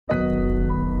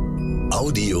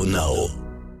Audio Now.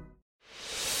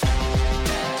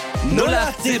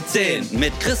 0817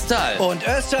 mit Kristall und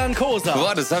Özcan Kosa.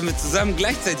 Boah, das haben wir zusammen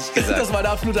gleichzeitig gesagt. Das war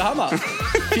der absolute Hammer.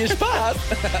 Viel Spaß.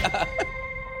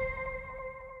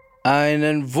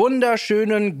 Einen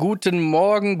wunderschönen guten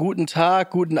Morgen, guten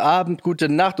Tag, guten Abend, gute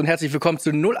Nacht und herzlich willkommen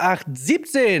zu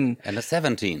 0817. And a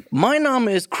 17. Mein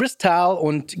Name ist Kristall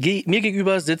und mir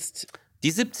gegenüber sitzt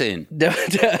Die 17. der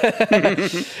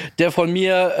von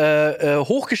mir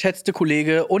hochgeschätzte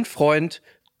Kollege und Freund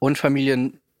und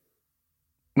Familienmensch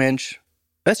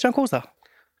Özcan Kosa.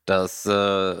 Das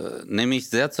nehme ich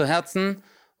sehr zu Herzen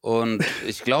und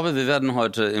ich glaube, wir werden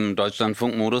heute im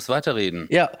Deutschlandfunk-Modus weiterreden.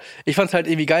 Ja, ich fand's halt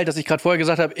irgendwie geil, dass ich gerade vorher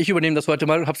gesagt habe, ich übernehme das heute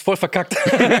mal und hab's voll verkackt.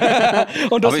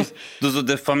 Und das Aber du so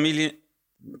der Familie...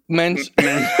 Mensch.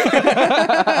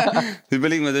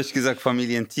 Überlegen wir, ich gesagt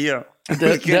Familientier.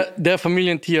 Der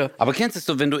Familientier. Aber kennst du es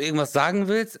so, wenn du irgendwas sagen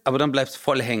willst, aber dann bleibst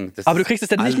voll hängen. Aber du kriegst es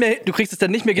dann nicht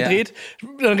mehr gedreht. Ja.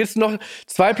 Dann gibt's noch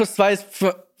 2 + 2 ist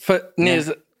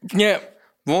nee.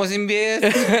 Wo sind wir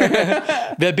jetzt?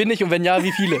 Wer bin ich und wenn ja,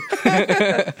 wie viele?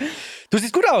 Du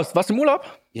siehst gut aus. Warst du im Urlaub?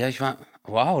 Ja, ich war...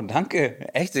 Wow, danke.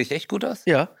 Echt? Sehe ich echt gut aus?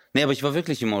 Ja. Nee, aber ich war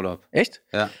wirklich im Urlaub. Echt?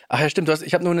 Ja. Ach ja, stimmt.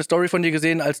 Ich habe nur eine Story von dir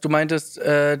gesehen, als du meintest,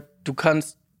 du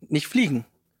kannst nicht fliegen.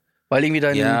 Weil irgendwie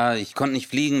Ja, ich konnte nicht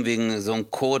fliegen wegen so einem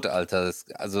Code, Alter.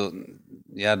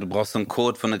 Du brauchst so einen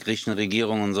Code von der griechischen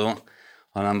Regierung und so.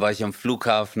 Und dann war ich am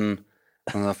Flughafen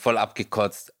und war voll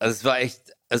abgekotzt. Also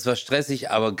es war stressig,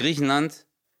 aber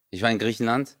ich war in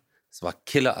Griechenland, es war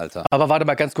Killer, Alter. Aber warte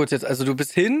mal ganz kurz jetzt. Also du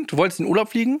bist du wolltest in Urlaub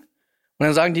fliegen und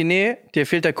dann sagen die, nee, dir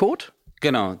fehlt der Code?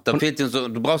 Genau, fehlt dir so,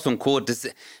 du brauchst so einen Code. Das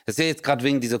ist ja jetzt gerade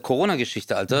wegen dieser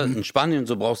Corona-Geschichte, Alter. In Spanien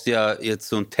so brauchst du ja jetzt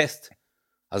so einen Test.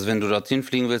 Also wenn du dorthin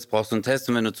fliegen willst, brauchst du einen Test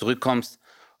und wenn du zurückkommst,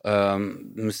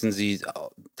 testen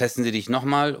sie dich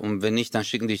nochmal und wenn nicht, dann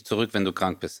schicken die dich zurück, wenn du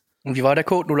krank bist. Und wie war der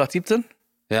Code? 0817?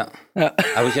 Ja.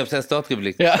 Aber ich hab's erst dort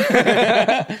geblickt. Ja.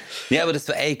 Nee, aber das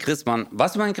war, Chris, Mann.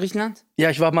 Warst du mal in Griechenland? Ja,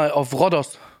 ich war mal auf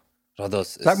Rhodos.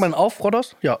 Rhodos ist... Sagt man auf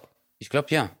Rhodos? Ja. Ich glaube,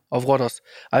 ja. Auf Rhodos.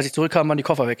 Als ich zurückkam, waren die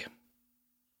Koffer weg.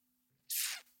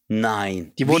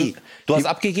 Nein. Die wurden, Du hast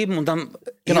abgegeben und dann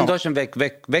genau. In Deutschland weg?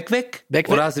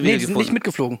 Oder hast du wieder die sind nicht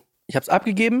mitgeflogen. Ich hab's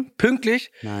abgegeben,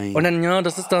 pünktlich. Nein. Und dann, ja,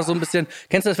 das ist da so ein bisschen,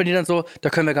 kennst du das, wenn die dann so, da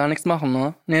können wir gar nichts machen,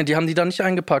 ne? Nee, die haben die da nicht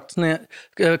eingepackt. Nee,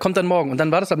 kommt dann morgen. Und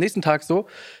dann war das am nächsten Tag so,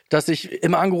 dass ich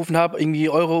immer angerufen habe, irgendwie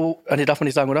darf man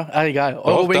nicht sagen, oder? Egal.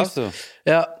 Eurowings.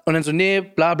 Ja, und dann so, nee,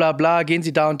 bla bla bla, gehen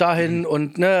Sie da und dahin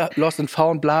und ne, Lost and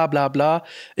Found, bla bla bla.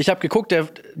 Ich habe geguckt, die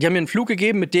haben mir einen Flug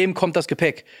gegeben, mit dem kommt das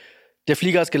Gepäck. Der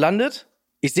Flieger ist gelandet.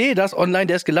 Ich sehe das online,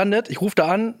 der ist gelandet. Ich rufe da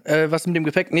an, was ist mit dem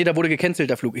Gepäck? Nee, da wurde gecancelt,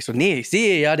 der Flug. Ich so, nee, ich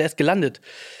sehe ja, der ist gelandet.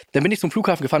 Dann bin ich zum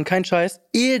Flughafen gefahren, kein Scheiß.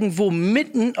 Irgendwo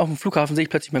mitten auf dem Flughafen sehe ich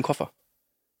plötzlich meinen Koffer.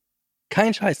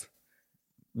 Kein Scheiß.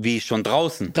 Wie, schon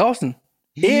draußen? Draußen.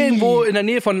 Irgendwo in der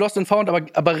Nähe von Lost and Found,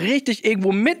 aber richtig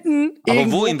irgendwo mitten.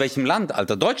 Aber wo, in welchem Land,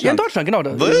 Alter? Deutschland? Ja, in Deutschland, genau.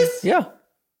 Was? Ja.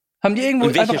 Haben die irgendwo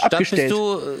einfach Stadt abgestellt. bist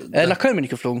du? Nach Köln bin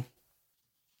ich geflogen.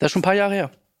 Das ist schon ein paar Jahre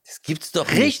her. Das gibt's doch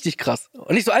nicht. Richtig krass.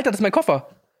 Und ich so, Alter, das ist mein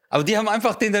Koffer. Aber die haben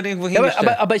einfach den dann irgendwo Ja,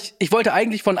 hingestellt. aber ich wollte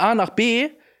eigentlich von A nach B,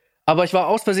 aber ich war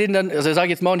aus Versehen dann, also sage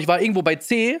ich jetzt mal, und ich war irgendwo bei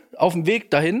C auf dem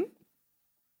Weg dahin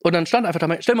und dann stand einfach da,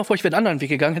 stell dir mal vor, ich wäre einen anderen Weg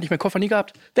gegangen, hätte ich meinen Koffer nie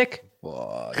gehabt. Weg.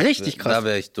 Boah, Richtig krass. Da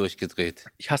wäre ich durchgedreht.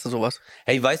 Ich hasse sowas.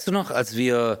 Hey, weißt du noch, als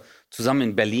wir zusammen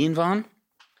in Berlin waren,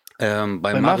 bei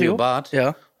Mario Barth,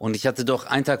 ja. Und ich hatte doch,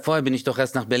 einen Tag vorher bin ich doch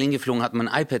erst nach Berlin geflogen, hatte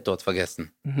mein iPad dort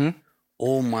vergessen.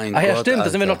 Oh mein Gott, Ach ja, stimmt, Alter. da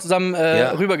sind wir noch zusammen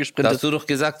rübergesprintet. Da hast du doch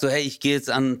gesagt, so, hey, ich gehe jetzt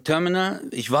an Terminal,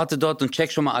 ich warte dort und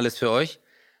check schon mal alles für euch.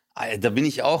 Alter, da bin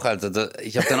ich auch, Alter.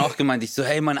 Ich habe dann auch gemeint, ich so,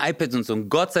 hey, mein iPad und so. Und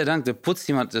Gott sei Dank, das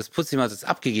Putzteam hat es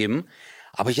abgegeben.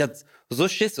 Aber ich hatte so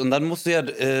Schiss. Und dann musst du ja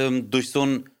durch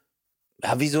so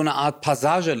wie so eine Art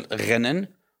Passage rennen.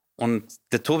 Und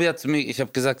der Tobi hat zu mir, ich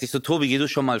habe gesagt, Tobi, geh du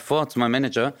schon mal vor zu meinem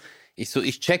Manager.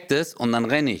 Ich check das und dann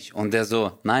renne ich. Und der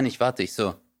so, nein, ich warte. Ich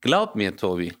so, glaub mir,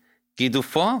 Tobi. Geh du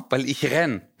vor, weil ich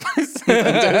renn.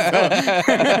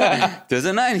 Der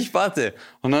so, nein, ich warte.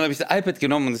 Und dann habe ich das iPad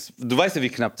genommen und du weißt ja, wie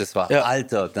knapp das war. Ja.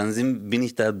 Alter, dann bin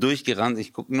ich da durchgerannt.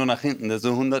 Ich gucke nur nach hinten, der ist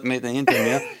so 100 Meter hinter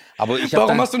mir. Aber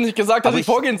Warum hast du nicht gesagt, dass ich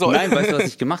vorgehen soll? Nein, weißt du, was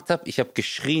ich gemacht habe? Ich habe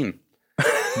geschrien.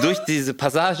 Durch diese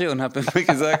Passage und habe immer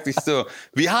gesagt,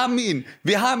 wir haben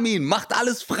ihn, macht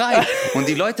alles frei. Und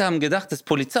die Leute haben gedacht, das ist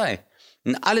Polizei.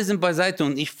 Und alle sind beiseite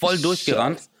und ich voll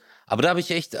durchgerannt. Aber da habe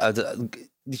ich echt, also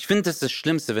ich finde, das ist das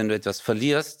Schlimmste, wenn du etwas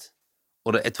verlierst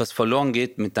oder etwas verloren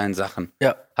geht mit deinen Sachen.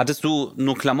 Ja. Hattest du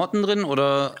nur Klamotten drin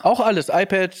oder? Auch alles,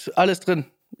 iPad, alles drin.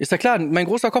 Ist ja klar, mein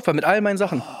großer Koffer mit all meinen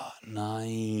Sachen. Oh,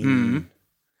 nein.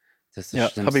 Das ist das Ja,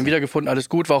 Schlimmste. habe ihn wiedergefunden, alles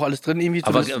gut, war auch alles drin irgendwie.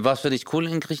 Aber war es für dich cool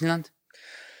in Griechenland?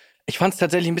 Ich fand es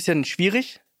tatsächlich ein bisschen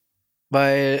schwierig,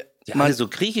 weil Die alle so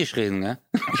griechisch reden, ne?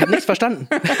 ich habe nichts verstanden.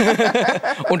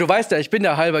 Und du weißt ja, ich bin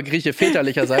ja halber Grieche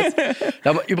väterlicherseits.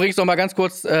 Übrigens noch mal ganz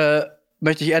kurz,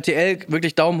 möchte ich RTL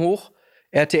wirklich Daumen hoch.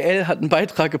 RTL hat einen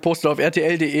Beitrag gepostet auf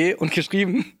rtl.de und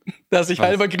geschrieben, dass ich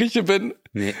halber Grieche bin.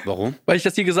 Nee, warum? Weil ich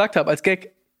das hier gesagt habe als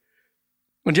Gag.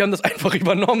 Und die haben das einfach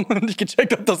übernommen und nicht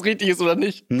gecheckt, ob das richtig ist oder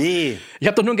nicht. Nee. Ich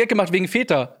habe doch nur einen Gag gemacht wegen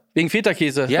Feta. Wegen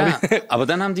Feta-Käse. Ja, aber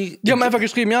dann haben die... Die haben einfach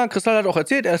geschrieben, ja, Kristall hat auch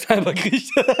erzählt, er ist halber Grieche.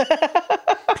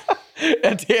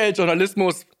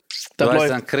 RTL-Journalismus. Du Das heißt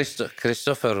läuft. dann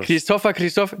Christophorus. Christoph, was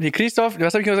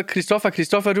habe ich gesagt?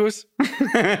 Christophorus.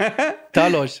 Da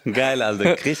läuft. Geil,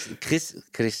 Alter.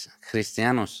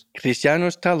 Christianus.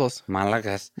 Christianus Talos.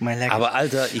 Malagas. Malagas. Aber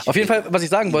Alter, Auf jeden Fall, was ich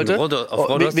sagen wollte, auf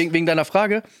Rhodos. wegen deiner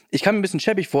Frage, ich kam mir ein bisschen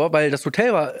schäbig vor, weil das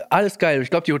Hotel war alles geil. Ich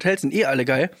glaube, die Hotels sind alle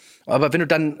geil. Aber wenn du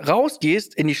dann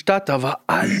rausgehst in die Stadt, da war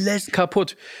alles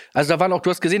kaputt. Also da waren auch, du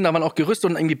hast gesehen, da waren auch Gerüste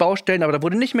und irgendwie Baustellen, aber da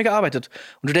wurde nicht mehr gearbeitet.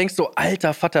 Und du denkst so,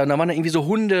 alter Vater, und da waren da irgendwie so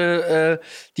Hunde,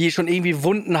 die schon irgendwie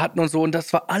Wunden hatten und so. Und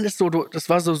das war alles so, das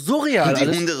war so surreal. Und die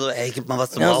alles. Hunde so, ey, gib mal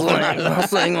was zum Ja, Rauchen. so,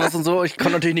 hast du irgendwas und so. Ich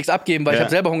konnte natürlich nichts abgeben, weil ich habe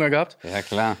selber Hunger gehabt. Ja,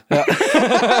 klar.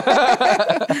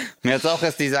 Mir hat es auch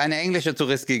erst dieser eine englische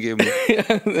Tourist gegeben.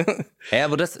 Ja,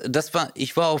 aber das war,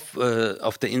 ich war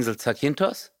auf der Insel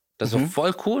Zakynthos. Das war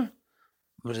voll cool.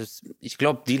 Ich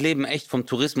glaube, die leben echt vom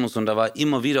Tourismus und da war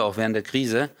immer wieder, auch während der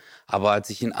Krise. Aber als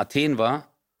ich in Athen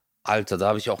war, Alter, da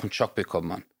habe ich auch einen Schock bekommen,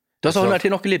 Mann. Du hast auch in Athen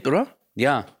noch gelebt, oder?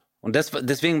 Ja, und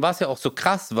deswegen war es ja auch so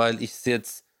krass, weil ich es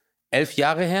jetzt 11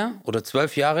 Jahre her oder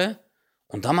 12 Jahre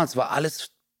und damals war alles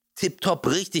tipptopp,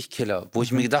 richtig Killer, wo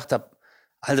ich mir gedacht habe,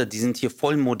 Alter, die sind hier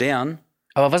voll modern.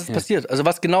 Aber was ist passiert? Also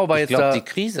was genau war Ich jetzt da? glaube, die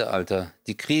Krise, Alter.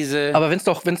 Die Krise. Aber wenn es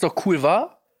doch cool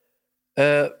war,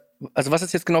 also was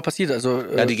ist jetzt genau passiert? Also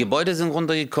Ja, die Gebäude sind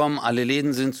runtergekommen, alle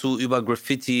Läden sind zu, über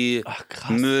Graffiti, Ach,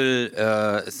 krass. Müll.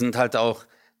 Es sind halt auch,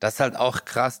 das ist halt auch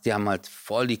krass, die haben halt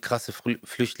voll die krasse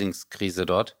Flüchtlingskrise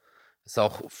dort. Ist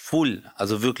auch full,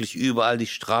 also wirklich überall die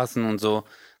Straßen und so,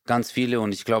 ganz viele.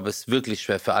 Und ich glaube, es ist wirklich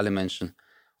schwer für alle Menschen.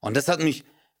 Und das hat mich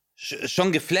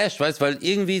schon geflasht, weißt du, weil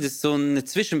irgendwie das ist so eine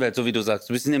Zwischenwelt, so wie du sagst.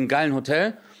 Du bist in einem geilen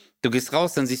Hotel, du gehst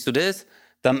raus, dann siehst du das,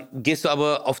 dann gehst du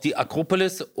aber auf die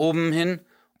Akropolis oben hin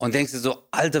und denkst dir so,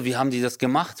 Alter, wie haben die das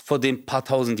gemacht vor den paar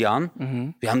tausend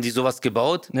Jahren? Wie haben die sowas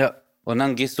gebaut? ja. Und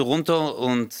dann gehst du runter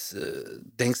und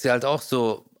denkst dir halt auch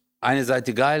so, eine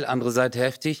Seite geil, andere Seite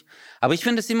heftig. Aber ich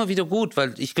finde es immer wieder gut,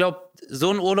 weil ich glaube,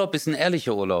 so ein Urlaub ist ein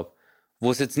ehrlicher Urlaub,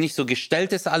 wo es jetzt nicht so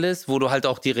gestellt ist alles, wo du halt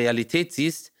auch die Realität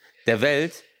siehst der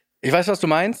Welt. Ich weiß, was du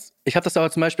meinst. Ich habe das aber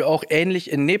zum Beispiel auch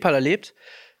ähnlich in Nepal erlebt.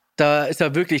 Da ist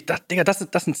ja wirklich, Digga, das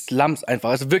sind Slums einfach.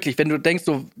 Also wirklich, wenn du denkst,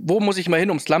 so, wo muss ich mal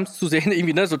hin, um Slums zu sehen,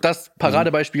 irgendwie, ne, so das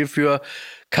Paradebeispiel für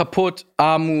kaputt,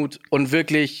 Armut und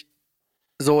wirklich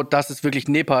so, das ist wirklich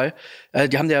Nepal.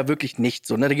 Die haben da ja wirklich nichts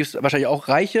so, ne? Da gibt's wahrscheinlich auch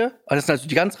Reiche, aber das sind halt so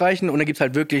die ganz Reichen und dann gibt's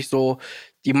halt wirklich so,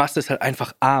 die Masse ist halt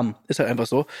einfach arm. Ist halt einfach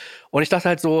so. Und ich dachte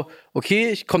halt so, okay,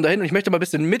 ich komme da hin und ich möchte mal ein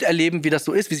bisschen miterleben, wie das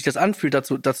so ist, wie sich das anfühlt,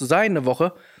 dazu sein, eine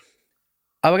Woche.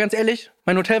 Aber ganz ehrlich,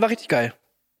 mein Hotel war richtig geil.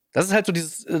 Das ist halt so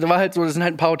das sind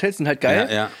halt ein paar Hotels, die sind halt geil.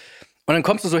 Ja. Und dann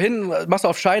kommst du so hin, machst du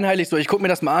auf scheinheilig so, ich guck mir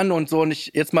das mal an und so und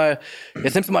jetzt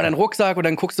nimmst du mal deinen Rucksack und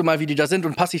dann guckst du mal, wie die da sind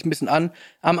und passt dich ein bisschen an.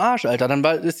 Am Arsch, Alter. Dann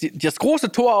ist das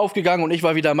große Tor aufgegangen und ich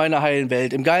war wieder in meiner heilen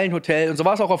Welt, im geilen Hotel und so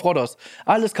war es auch auf Rhodos.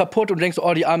 Alles kaputt und du denkst,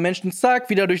 oh, die armen Menschen, zack,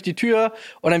 wieder durch die Tür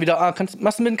und dann wieder,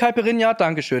 machst du mit einem Caipirinha? Ja,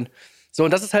 dankeschön. So,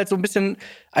 und das ist halt so ein bisschen,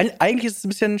 eigentlich ist es ein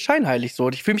bisschen scheinheilig so.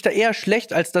 Ich fühle mich da eher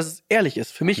schlecht, als dass es ehrlich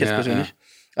ist, für mich jetzt persönlich. Ja.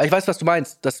 Aber ich weiß, was du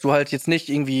meinst, dass du halt jetzt nicht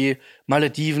irgendwie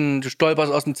Malediven, du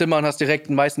stolperst aus dem Zimmer und hast direkt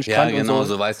einen weißen Strand und so. Ja, genau,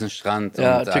 so weißen Strand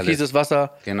ja, und türkises alles.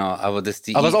 Wasser. Genau, aber das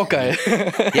Aber ist auch geil.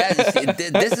 Ja,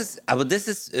 das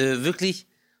ist wirklich,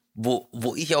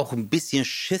 wo ich auch ein bisschen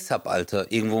Schiss hab, Alter,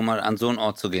 irgendwo mal an so einen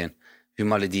Ort zu gehen, wie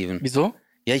Malediven. Wieso?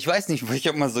 Ja, ich weiß nicht, ich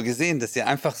habe mal so gesehen, dass ja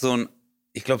einfach so ein,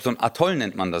 ich glaube, so ein Atoll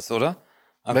nennt man das, oder?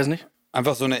 Weiß nicht.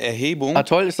 Einfach so eine Erhebung.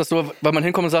 Atoll ist das so, weil man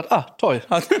hinkommt und sagt, ah, toll.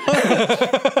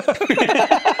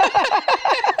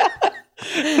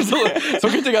 so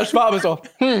richtiger Schwabe ist auch.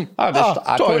 Das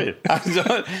ist toll.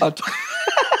 Atoll.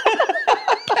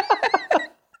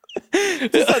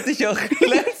 Das hatte ich auch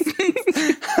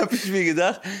letztens, habe ich mir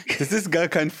gedacht, das ist gar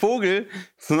kein Vogel,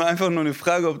 sondern einfach nur eine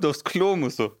Frage, ob du aufs Klo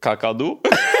musst. So, Kakadu?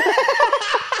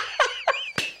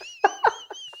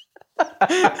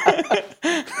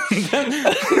 Dann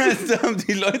haben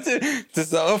die Leute das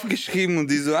da aufgeschrieben und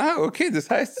die so, okay, das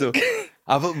heißt so.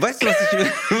 Aber weißt du,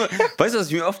 was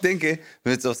ich mir oft denke,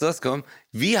 wenn wir jetzt auf das kommen,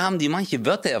 wie haben die manche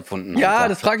Wörter erfunden? Ja, Alter?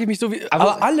 das frage ich mich so,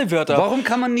 aber alle Wörter. Warum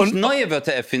kann man nicht neue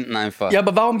Wörter erfinden einfach? Ja,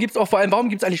 aber warum gibt's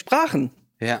eigentlich Sprachen?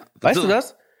 Ja. Weißt du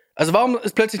das? Also warum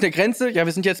ist plötzlich eine Grenze? Ja,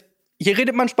 wir sind jetzt hier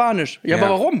redet man Spanisch. Ja, aber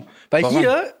warum? Weil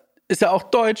hier ist ja auch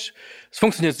Deutsch. Es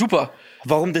funktioniert super.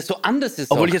 Warum das so anders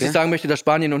ist. Obwohl ich jetzt nicht sagen möchte, dass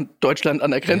Spanien und Deutschland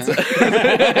an der Grenze.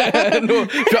 Nur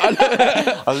für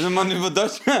alle. Also wenn man über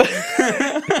Deutschland.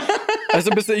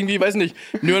 Also bist du irgendwie, weiß nicht,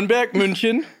 Nürnberg,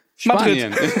 München,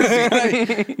 Spanien.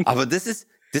 Madrid. Aber das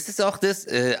ist auch das,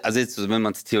 also jetzt, wenn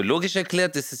man es theologisch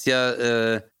erklärt, das ist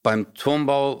ja beim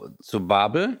Turmbau zu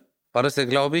Babel, war das ja,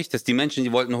 glaube ich, dass die Menschen,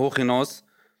 die wollten hoch hinaus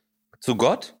zu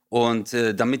Gott und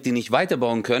damit die nicht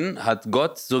weiterbauen können, hat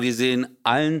Gott so gesehen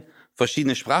allen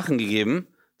verschiedene Sprachen gegeben,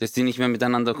 dass die nicht mehr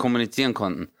miteinander kommunizieren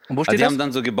konnten. Und wo steht also die das? haben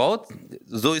dann so gebaut,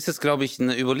 so ist es, glaube ich,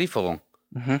 eine Überlieferung.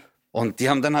 Mhm. Und die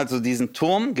haben dann halt so diesen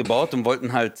Turm gebaut und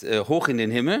wollten halt hoch in den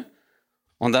Himmel.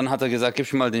 Und dann hat er gesagt, gib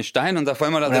schon mal den Stein. Und auf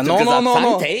einmal hat er gesagt,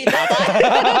 Sante,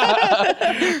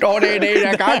 Doch, nee,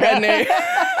 der Kacke, nee.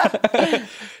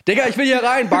 Digga, ich will hier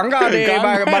rein. Banga, nee,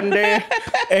 Bande.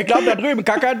 Ich glaub da drüben,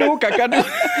 Kakadu.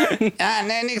 Ja,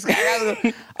 nee, nix.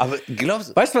 Aber glaubst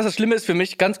du... Weißt du, was das Schlimme ist für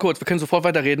mich? Ganz kurz, wir können sofort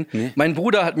weiterreden. Nee. Mein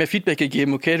Bruder hat mir Feedback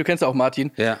gegeben, okay? Du kennst ja auch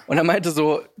Martin. Ja. Und er meinte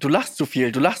so, du lachst zu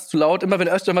viel, du lachst zu laut. Immer wenn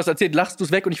Özcan was erzählt, lachst du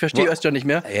es weg und ich verstehe Özcan nicht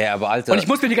mehr. Ja, aber Alter... Und ich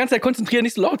muss mich die ganze Zeit konzentrieren,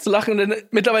 nicht so laut zu lachen. Und dann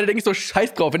mittlerweile denke ich so,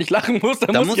 scheiß drauf. Wenn ich lachen muss,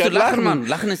 dann da muss musst ich du halt lachen, Mann.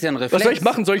 Lachen ist ja ein Reflex. Was soll ich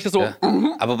machen? Soll ich das so... Ja.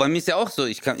 Aber bei mir ist ja auch so,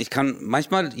 ich kann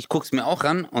manchmal, ich guck's mir auch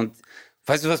an und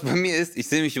weißt du, was bei mir ist? Ich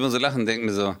sehe mich immer so lachen und denke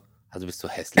mir so, du bist so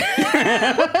hässlich.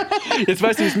 Jetzt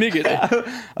weißt du, wie es mir geht, ey.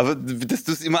 Aber dass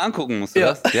du es immer angucken musst,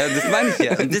 Ja. oder? Ja, das meine ich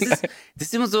ja. Und das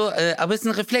ist immer so, aber es ist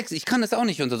ein Reflex. Ich kann das auch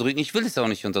nicht unterdrücken. Ich will es auch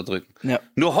nicht unterdrücken. Ja.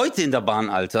 Nur heute in der Bahn,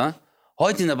 Alter,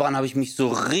 habe ich mich so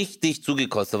richtig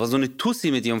zugekostet. Da war so eine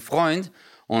Tussi mit ihrem Freund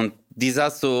und die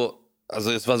saß so,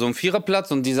 also es war so ein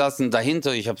Viererplatz und die saßen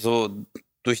dahinter. Ich habe so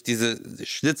durch diese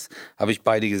Schlitz habe ich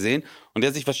beide gesehen und der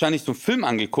hat sich wahrscheinlich so einen Film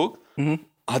angeguckt,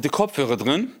 hatte Kopfhörer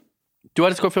drin. Du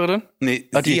hattest Kopfhörer drin? Nee,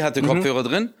 sie hatte Kopfhörer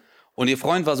drin und ihr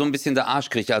Freund war so ein bisschen der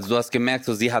Arschkriecher. Also du hast gemerkt,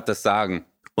 so sie hat das Sagen.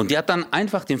 Und die hat dann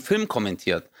einfach den Film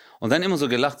kommentiert und dann immer so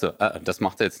gelacht, so, das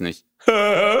macht er jetzt nicht. Und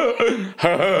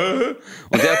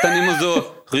der hat dann immer so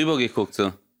rübergeguckt,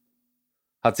 so.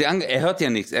 Er hört ja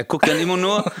nichts, er guckt dann immer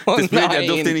nur das Bild, er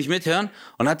durfte nicht mithören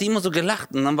und hat die immer so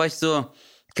gelacht und dann war ich so,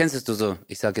 kennst du so,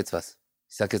 ich sag jetzt was.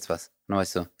 Und dann war ich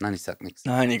so, nein, ich sag nichts.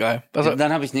 Nein, egal. Und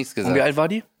dann habe ich nichts gesagt. Und wie alt war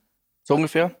die? So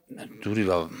ungefähr? Du, die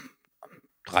war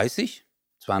 30,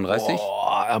 32.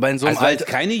 Boah, aber in so einem Also Alter...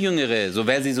 keine Jüngere, so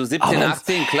wäre sie so 17,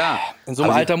 18, klar. In so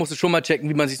einem Aber Alter musst du schon mal checken,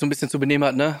 wie man sich so ein bisschen zu benehmen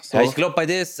hat, ne? So. Ja, ich glaube, bei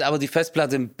der ist aber die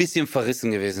Festplatte ein bisschen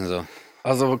verrissen gewesen, so.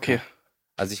 Also, okay.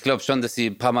 Also ich glaube schon, dass sie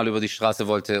ein paar Mal über die Straße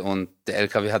wollte und der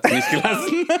LKW hat sie nicht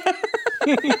gelassen.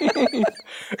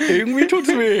 Irgendwie tut's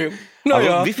weh.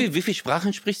 Naja. Aber wie viel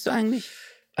Sprachen sprichst du eigentlich?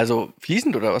 Also,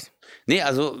 fließend oder was? Nee,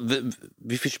 also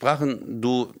wie viele Sprachen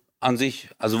du an sich,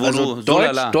 also wo du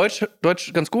so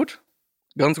Deutsch ganz gut.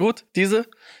 Ganz gut, diese.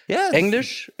 Ja.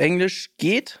 Englisch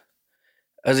geht.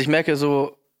 Also ich merke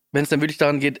so, wenn es dann wirklich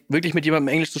daran geht, wirklich mit jemandem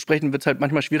Englisch zu sprechen, wird es halt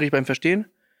manchmal schwierig beim Verstehen.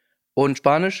 Und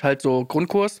Spanisch halt so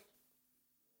Grundkurs.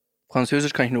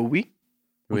 Französisch kann ich nur oui.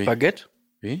 Und Oui. Baguette.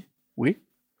 Wie? Oui.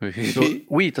 Wie? So,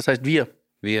 oui, das heißt wir.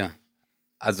 Wir.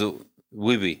 Also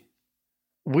oui, oui.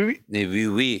 Oui, oui. Nee, oui,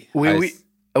 oui. Oui, heißt oui.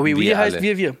 Oui, oui wir heißt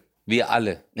alle. wir. Wir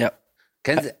alle. Ja.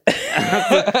 Kennst du,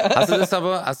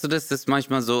 hast du das, dass du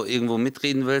manchmal so irgendwo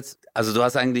mitreden willst? Also du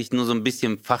hast eigentlich nur so ein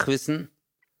bisschen Fachwissen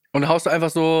Und haust du einfach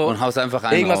so und haust einfach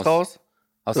einen irgendwas raus.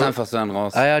 Haust So. einfach so einen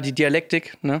raus. Ah ja, die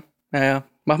Dialektik, ne? Ja.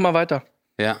 Mach mal weiter.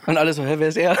 Ja. Und alle so, hä, wer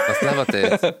ist er? Was labert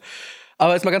der jetzt?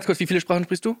 Aber jetzt mal ganz kurz, wie viele Sprachen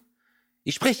sprichst du?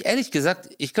 Ich spreche ehrlich gesagt,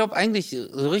 ich glaube eigentlich,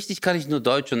 so richtig kann ich nur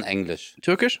Deutsch und Englisch.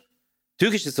 Türkisch?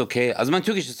 Türkisch ist okay. Also mein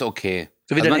Türkisch ist okay.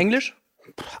 So wie Also dein mein- Englisch?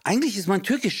 Eigentlich ist mein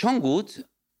Türkisch schon gut,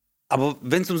 aber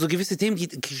wenn es um so gewisse Themen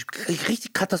geht,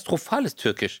 richtig katastrophales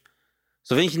Türkisch.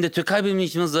 So, wenn ich in der Türkei bin, bin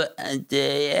ich immer so,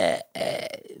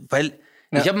 weil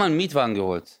Ja. ich habe mal einen Mietwagen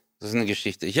geholt. Das ist eine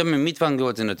Geschichte. Ich habe mir einen Mietwagen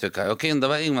geholt in der Türkei, okay, und da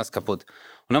war irgendwas kaputt.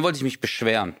 Und dann wollte ich mich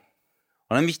beschweren. Und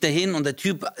dann bin ich dahin und der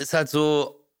Typ ist halt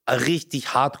so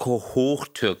richtig hardcore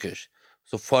hochtürkisch.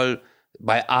 So voll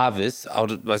bei Avis,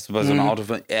 Auto, weißt du, bei so einem Auto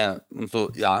und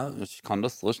so, ja, ich kann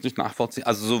das richtig nachvollziehen.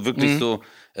 Also so wirklich so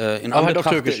in Aber halt auf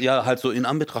Anbetracht, Türkisch. ja, halt so in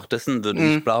Anbetracht dessen würde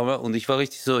ich bla und ich war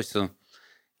richtig so,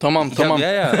 Tamam.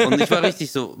 ja, und ich war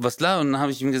richtig so, was klar, und dann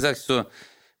habe ich ihm gesagt, so,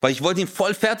 weil ich wollte ihn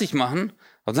voll fertig machen,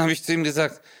 und dann habe ich zu ihm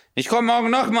gesagt, ich komme morgen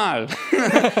nochmal,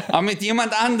 aber mit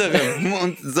jemand anderem,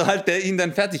 und so halt der ihn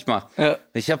dann fertig macht. Ja.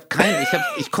 Ich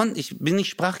bin nicht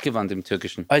sprachgewandt im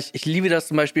Türkischen. Aber ich liebe das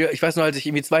zum Beispiel, ich weiß noch, als ich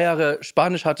irgendwie 2 Jahre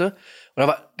Spanisch hatte, und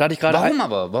da hatte ich gerade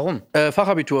Warum?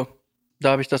 Fachabitur.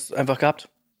 Da habe ich das einfach gehabt.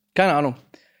 Keine Ahnung.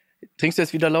 Trinkst du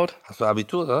jetzt wieder laut? Hast du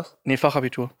Abitur, oder was? Nee,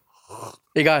 Fachabitur.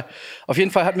 Egal. Auf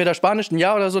jeden Fall hatten wir da Spanisch ein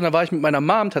Jahr oder so. Und dann war ich mit meiner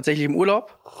Mom tatsächlich im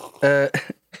Urlaub.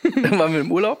 Dann waren wir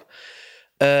im Urlaub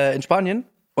in Spanien.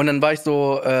 Und dann war ich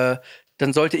so,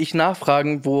 dann sollte ich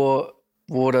nachfragen, wo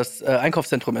das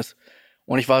Einkaufszentrum ist.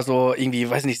 Und ich war so irgendwie,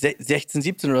 weiß nicht, 16,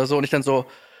 17 oder so. Und ich dann so,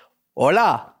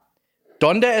 hola,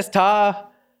 ¿dónde está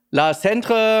la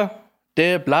centre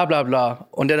de bla bla bla?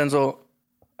 Und der dann so,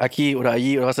 aquí oder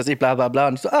allí oder was weiß ich, bla bla bla.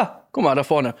 Und ich so, guck mal, da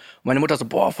vorne. Und meine Mutter so,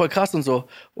 boah, voll krass und so.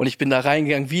 Und ich bin da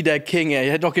reingegangen wie der King, ey.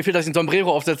 Ich hätte noch gefehlt, dass ich ein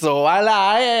Sombrero aufsetze. So,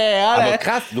 alla, ey, alla. Aber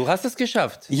krass, du hast es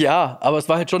geschafft. Ja, aber es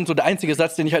war halt schon so der einzige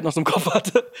Satz, den ich halt noch so im Kopf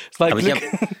hatte. Es war halt Aber Glück.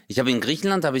 ich hab in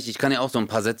Griechenland, ich kann ja auch so ein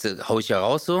paar Sätze, hau ich ja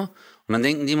raus so. Und dann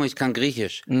denken die immer, ich kann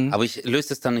Griechisch. Aber ich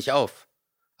löse es dann nicht auf.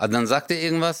 Also dann sagt er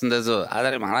irgendwas und der so,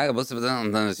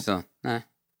 und dann ist ich so, ne?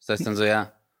 Sag ich dann so,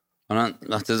 ja. Und dann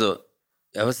macht er so,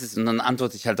 ja, was ist? Und dann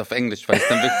antworte ich halt auf Englisch, weil ich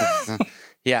dann wirklich so,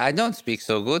 yeah, I don't speak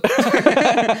so good.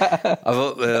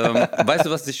 Aber weißt du,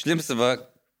 was das Schlimmste war?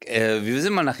 Wir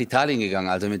sind mal nach Italien gegangen,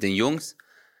 also mit den Jungs,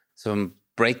 so ein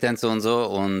Breakdancer und so.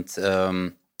 Und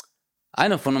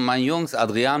einer von meinen Jungs,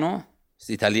 Adriano, ist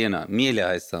Italiener, Miele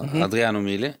heißt er, Adriano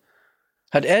Miele.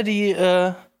 Hat er die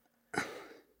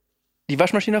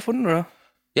Waschmaschine erfunden, oder?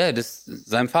 Ja, das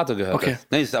seinem Vater gehört. Okay. Das.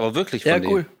 Nee, ist aber wirklich von Ja, dem.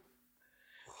 cool.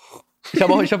 Ich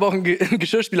habe auch einen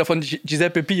Geschirrspüler von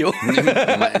Giuseppe Pio.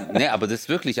 Nee, aber das ist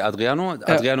wirklich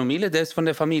Adriano Miele, der ist von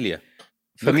der Familie.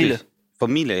 Familie? Wirklich.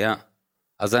 Familie, ja.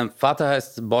 Also sein Vater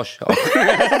heißt Bosch auch.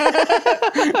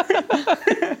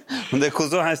 Und der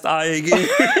Cousin heißt AEG.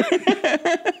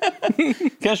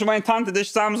 Kennst du meine Tante, das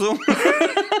ist Samsung?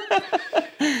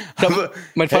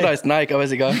 Mein Vater heißt Nike, aber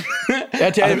ist egal.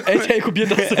 RTL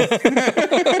kopiert das.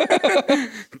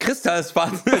 Kristalls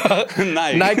Vater.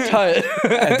 Nike. Nike Teil.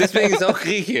 Deswegen ist er auch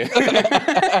Grieche.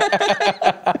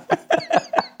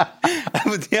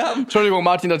 Aber die haben... Entschuldigung,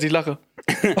 Martin, dass ich lache.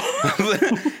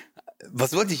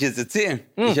 Was wollte ich jetzt erzählen?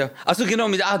 Achso, genau,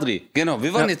 mit Adri. Genau,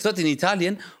 wir waren jetzt dort in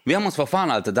Italien. Wir haben uns verfahren,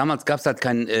 Alter. Damals gab es halt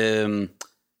kein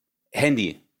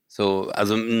Handy. So,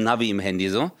 also ein Navi im Handy,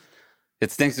 so.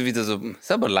 Jetzt denkst du wieder so,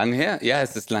 ist aber lang her? Ja,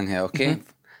 es ist lang her, okay.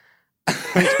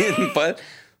 Auf jeden Fall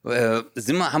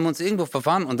haben wir uns irgendwo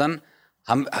verfahren und dann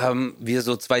haben wir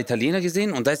so 2 Italiener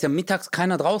gesehen und da ist ja mittags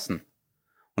keiner draußen.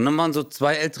 Und dann waren so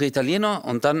 2 ältere Italiener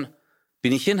und dann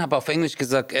bin ich hin, habe auf Englisch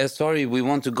gesagt, sorry, we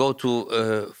want to go to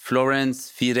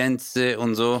Florence, Firenze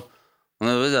und so. Und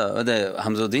dann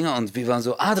haben so Dinge und wir waren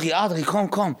so, Adri,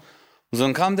 komm. Und so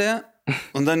dann kam der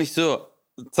und dann ich so,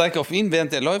 zeig auf ihn,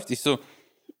 während er läuft, ich so,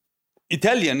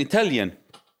 Italien.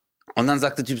 Und dann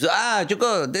sagt der Typ so,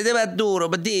 Choco, duro,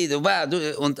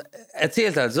 und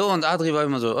erzählt halt so und Adri war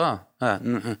immer so,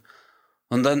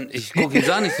 Und dann, ich gucke ihn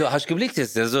so an, ich so, hast du geblickt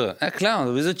jetzt? Der so, ja klar.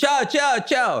 Und wir so,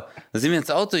 ciao. Dann sind wir ins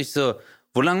Auto, ich so,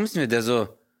 wo lang müssen wir? Der so,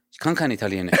 ich kann kein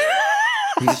Italienisch.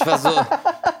 Und ich war so,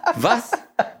 was?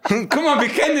 Guck mal, wir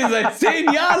kennen den seit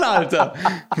 10 Jahren, Alter.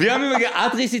 Wir haben immer gesagt,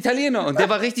 Adri ist Italiener. Und der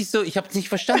war richtig so, ich hab's nicht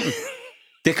verstanden.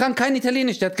 Der kann kein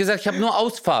Italienisch, der hat gesagt, ich habe nur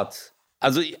Ausfahrt.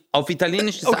 Also auf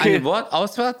Italienisch ist ein Wort,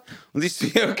 Ausfahrt. Und ich so,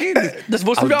 ja, okay. Das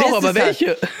wussten wir auch, aber welche?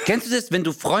 Halt, kennst du das, wenn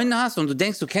du Freunde hast und du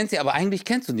denkst, du kennst sie, aber eigentlich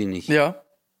kennst du die nicht? Ja.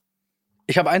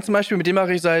 Ich habe einen zum Beispiel, mit dem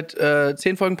mache ich seit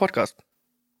 10 Folgen Podcast.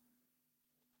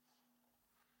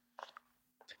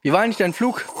 Wie war eigentlich dein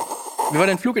Flug? Wie war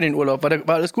dein Flug in den Urlaub?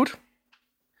 War alles gut?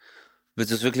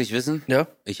 Willst du es wirklich wissen? Ja.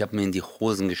 Ich habe mir in die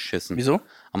Hosen geschissen. Wieso?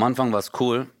 Am Anfang war es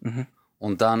cool.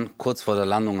 Und dann, kurz vor der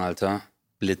Landung, Alter,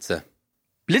 Blitze.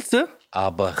 Blitze?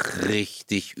 Aber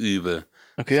richtig übel.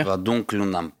 Okay. Es war dunkel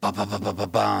und dann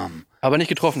bam. Aber nicht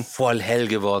getroffen? Voll hell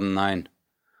geworden, nein.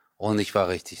 Und ich war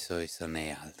richtig so,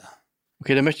 nee, Alter.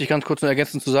 Okay, dann möchte ich ganz kurz nur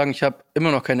ergänzen zu sagen, ich habe immer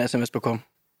noch keine SMS bekommen.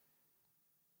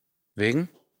 Wegen?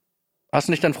 Hast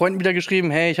du nicht deinen Freunden wieder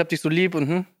geschrieben, hey, ich hab dich so lieb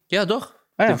und Ja, doch.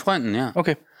 Ja. Den Freunden, ja.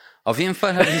 Okay. Auf jeden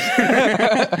Fall habe ich...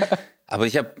 Aber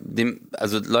ich habe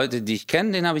Leute, die ich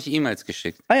kenne, denen habe ich E-Mails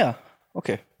geschickt. Ah ja,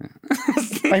 okay.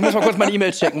 Ich muss mal kurz meine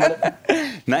E-Mails checken.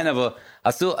 Nein, aber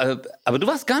aber du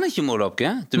warst gar nicht im Urlaub,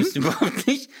 gell? Du bist überhaupt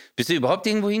nicht... Bist du überhaupt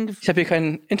irgendwo hingefahren? Ich habe hier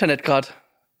kein Internet gerade.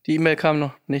 Die E-Mail kam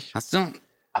noch nicht. Hast du?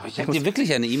 Aber ich habe dir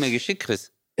wirklich eine E-Mail geschickt,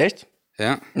 Chris. Echt?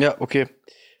 Ja. Ja, okay.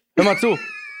 Hör mal zu.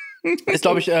 Ist,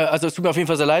 glaube ich, also es tut mir auf jeden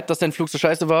Fall sehr leid, dass dein Flug so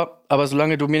scheiße war, aber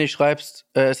solange du mir nicht schreibst,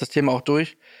 ist das Thema auch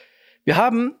durch. Wir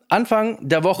haben Anfang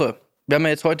der Woche, wir haben ja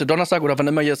jetzt heute Donnerstag oder wann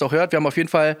immer ihr es auch hört, wir haben auf jeden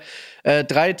Fall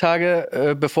 3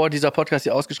 Tage, bevor dieser Podcast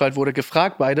hier ausgestrahlt wurde,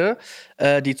 gefragt beide,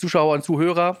 die Zuschauer und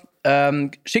Zuhörer,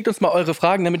 schickt uns mal eure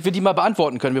Fragen, damit wir die mal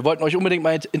beantworten können. Wir wollten euch unbedingt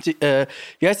mal,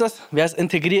 wie heißt das? Wer ist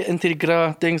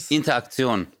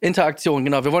Interaktion. Interaktion,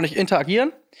 genau. Wir wollen euch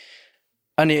interagieren.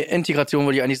 Ah nee, Integration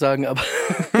wollte ich eigentlich sagen, aber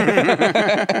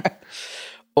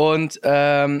Und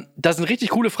da sind richtig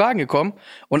coole Fragen gekommen.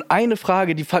 Und eine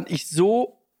Frage, die fand ich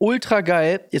so ultra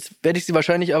geil. Jetzt werde ich sie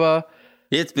wahrscheinlich aber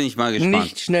Jetzt bin ich mal gespannt.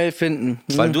 nicht schnell finden.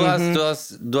 Weil du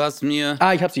hast mir...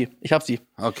 Ah, ich hab sie.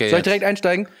 Okay, Soll ich direkt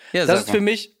einsteigen? Ja, das sag ist für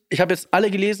mich, ich habe jetzt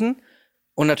alle gelesen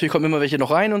und natürlich kommen immer welche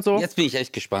noch rein und so. Jetzt bin ich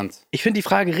echt gespannt. Ich finde die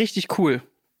Frage richtig cool.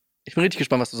 Ich bin richtig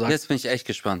gespannt, was du sagst. Jetzt bin ich echt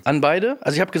gespannt. An beide?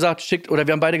 Also ich habe gesagt, wir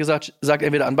haben beide gesagt, sagt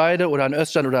entweder an beide oder an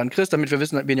Özcan oder an Chris, damit wir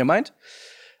wissen, wen ihr meint.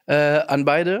 An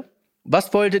beide.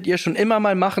 Was wolltet ihr schon immer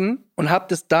mal machen und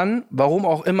habt es dann, warum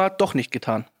auch immer, doch nicht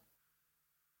getan?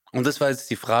 Und das war jetzt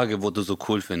die Frage, wo du so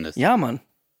cool findest. Ja, Mann.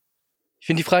 Ich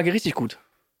finde die Frage richtig gut.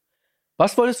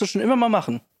 Was wolltest du schon immer mal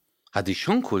machen? Hatte ich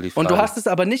schon cool, die Frage. Und du hast es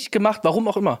aber nicht gemacht, warum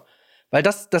auch immer. Weil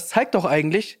das zeigt doch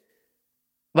eigentlich,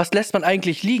 was lässt man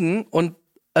eigentlich liegen und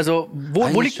also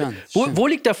wo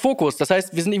liegt der Fokus? Das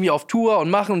heißt, wir sind irgendwie auf Tour und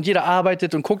machen und jeder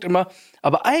arbeitet und guckt immer.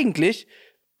 Aber eigentlich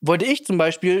wollte ich zum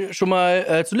Beispiel schon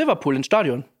mal zu Liverpool ins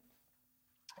Stadion.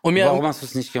 Und warum hast du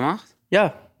es nicht gemacht?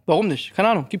 Ja, warum nicht? Keine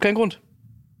Ahnung, gibt keinen Grund.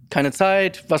 Keine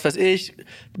Zeit, was weiß ich,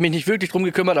 mich nicht wirklich drum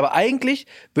gekümmert. Aber eigentlich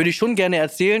würde ich schon gerne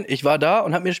erzählen, ich war da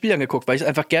und habe mir das Spiel angeguckt, weil ich es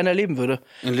einfach gerne erleben würde.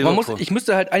 Ich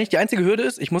müsste halt eigentlich, die einzige Hürde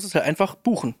ist, ich muss es halt einfach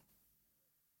buchen.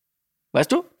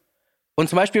 Weißt du? Und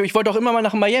zum Beispiel, ich wollte auch immer mal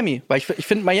nach Miami, weil ich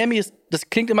finde, Miami das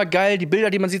klingt immer geil, die Bilder,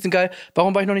 die man sieht, sind geil.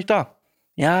 Warum war ich noch nicht da?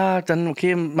 Ja, dann,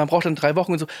 okay, man braucht dann 3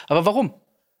 Wochen und so. Aber warum?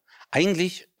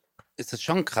 Eigentlich ist das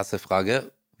schon eine krasse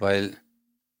Frage, weil,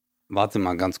 warte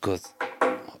mal ganz kurz.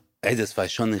 Ey, das war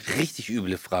schon eine richtig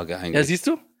üble Frage eigentlich. Ja, siehst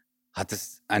du? Hat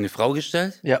es eine Frau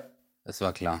gestellt? Ja. Das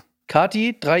war klar.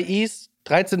 Kati, 3 Is,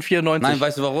 1394. Nein,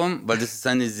 weißt du warum? Weil das ist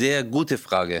eine sehr gute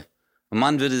Frage. Ein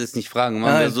Mann würde das nicht fragen. Ein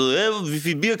Mann wäre so, wie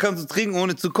viel Bier kannst du trinken,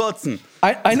 ohne zu kotzen?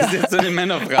 Das ist jetzt so eine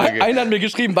Männerfrage. Einer hat mir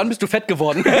geschrieben, wann bist du fett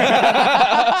geworden?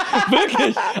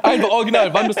 Wirklich. Einfach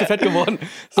original, wann bist du fett geworden?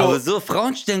 So. Aber so,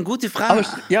 Frauen stellen gute Fragen.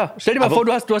 Ja, stell dir mal vor,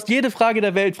 du hast jede Frage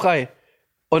der Welt frei.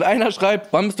 Und einer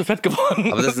schreibt, wann bist du fett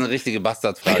geworden? Aber das ist eine richtige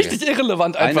Bastardfrage. Richtig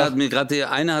irrelevant einfach.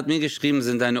 Einer hat mir geschrieben,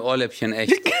 sind deine Ohrläppchen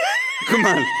echt? Guck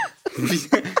mal,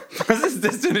 was ist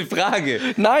das für eine Frage?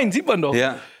 Nein, sieht man doch.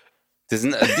 Ja. Das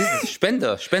sind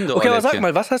Spender. Okay, aber sag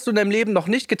mal, was hast du in deinem Leben noch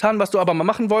nicht getan, was du aber mal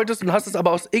machen wolltest und hast es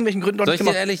aber aus irgendwelchen Gründen noch nicht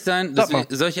gemacht?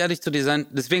 Soll ich ehrlich zu dir sein?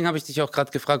 Deswegen habe ich dich auch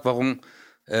gerade gefragt, warum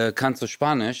kannst du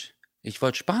Spanisch? Ich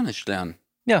wollte Spanisch lernen.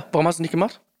 Ja, warum hast du nicht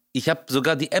gemacht? Ich habe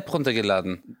sogar die App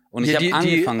runtergeladen und ich habe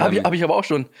angefangen damit. Hab ich aber auch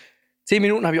schon. 10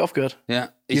 Minuten habe ich aufgehört. Ja.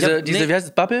 Wie heißt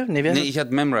es, Bubble? Nee, ich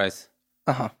hatte Memrise.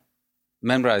 Aha.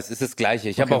 Memrise ist das Gleiche.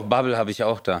 Ich habe auch Bubble, habe ich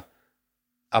auch da.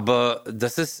 Aber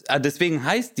das ist, deswegen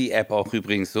heißt die App auch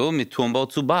übrigens so, mit Turmbau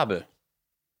zu Babel.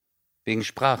 Wegen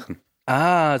Sprachen.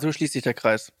 Ah, so schließt sich der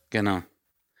Kreis. Genau.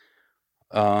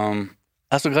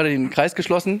 Hast du gerade den Kreis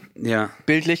geschlossen? Ja.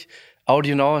 Bildlich.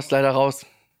 Audio Now ist leider raus.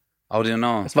 Audio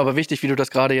Now. Es war aber wichtig, wie du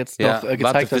das gerade jetzt noch gezeigt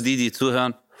warte hast. für die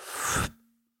zuhören.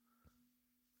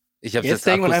 Ich habe jetzt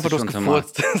denkt man einfach, du hast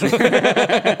gefurzt.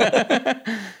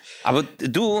 Aber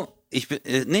du, ich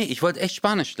wollte echt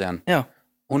Spanisch lernen. Ja.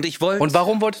 Und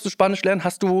warum wolltest du Spanisch lernen?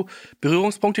 Hast du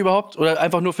Berührungspunkte überhaupt? Oder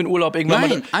einfach nur für den Urlaub irgendwann?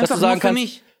 Nein, einfach nur für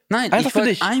mich. Nein, ich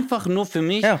wollte einfach nur für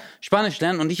mich Spanisch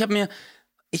lernen. Und ich habe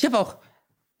auch,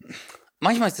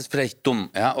 manchmal ist das vielleicht dumm,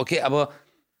 ja, okay, aber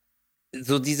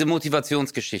so diese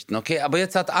Motivationsgeschichten, okay, aber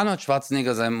jetzt hat Arnold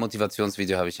Schwarzenegger sein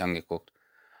Motivationsvideo, habe ich angeguckt.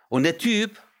 Und der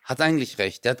Typ hat eigentlich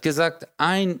recht. Der hat gesagt,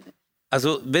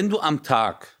 also wenn du am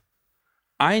Tag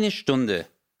 1 Stunde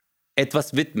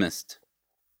etwas widmest,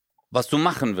 was du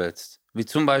machen willst, wie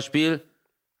zum Beispiel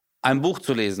ein Buch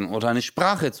zu lesen oder eine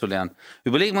Sprache zu lernen.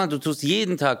 Überleg mal, du tust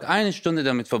jeden Tag 1 Stunde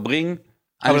damit verbringen,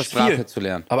 eine Sprache zu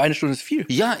lernen. Aber 1 Stunde ist viel.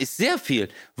 Ja, ist sehr viel,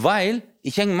 weil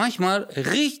ich hänge manchmal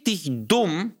richtig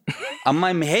dumm an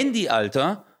meinem Handy,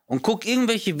 Alter, und gucke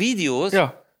irgendwelche Videos,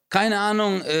 keine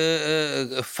Ahnung,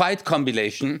 Fight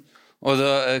Compilation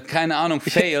oder keine Ahnung,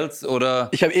 Fails oder...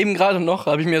 Ich habe eben gerade noch,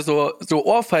 habe ich mir so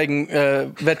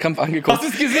Ohrfeigen-Wettkampf angeguckt. Was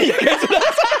ist Gesicht? Kennst du das?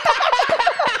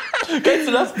 Kennst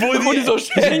du das? Wo die so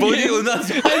schnell Bulli und dann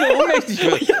so eine ohnmächtig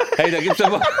wird. Hey, da gibt's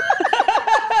aber...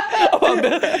 Aber,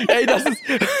 ey, das ist...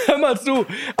 Hör mal zu.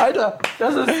 Alter,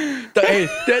 das ist...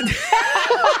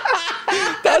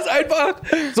 Das ist einfach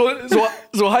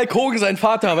so Hulk Hogan, sein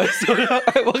Vater, weißt du?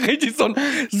 Einfach richtig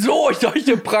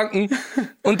solche Pranken.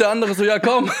 Und der andere so, ja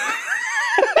komm.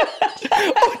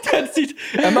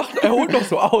 Und er holt noch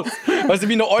so aus. Weißt du,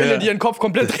 wie eine Eule, die ihren Kopf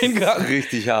komplett drehen kann.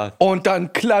 Richtig hart. Und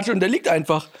dann klatscht und der liegt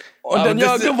einfach. Und aber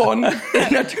dann gewonnen.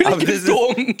 Natürlich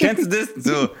gezogen. Kennst du das?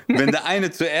 So, wenn der eine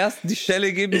zuerst die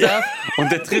Schelle geben darf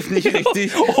und der trifft nicht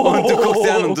richtig und du guckst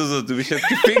dir an und du bist jetzt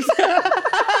gefixt.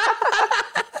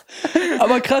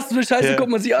 Aber krass, so eine Scheiße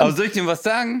guckt man sich an. Aber soll ich dir was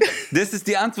sagen? Das ist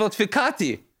die Antwort für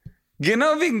Kati.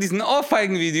 Genau wegen diesen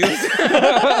Ohrfeigen-Videos.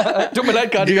 Tut mir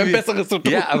leid, Kadi, wir haben Besseres zu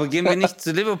tun. Ja, aber gehen wir nicht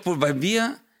zu Liverpool, weil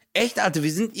wir, echt, Alter,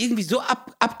 wir sind irgendwie so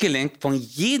abgelenkt von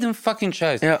jedem fucking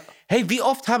Scheiß. Ja. Hey, wie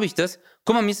oft habe ich das?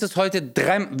 Guck mal, mir ist das heute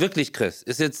wirklich, Chris,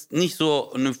 ist jetzt nicht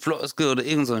so eine Floskel oder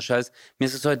irgend so ein Scheiß, mir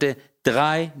ist das heute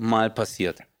 3-mal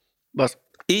passiert. Was?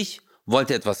 Ich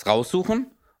wollte etwas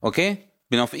raussuchen, okay,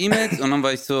 bin auf E-Mails und dann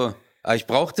war ich so, ich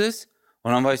brauche das.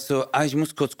 Und dann war ich so, ich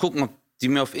muss kurz gucken, ob die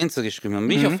mir auf Insta geschrieben haben.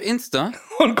 Bin ich auf Insta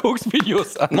Und guckst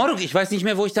Videos an. Moruk, ich weiß nicht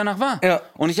mehr, wo ich danach war. Ja.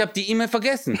 Und ich habe die E-Mail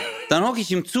vergessen. Dann hocke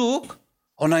ich im Zug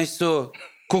und dann ich so,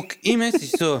 guck E-Mails,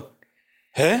 ich so,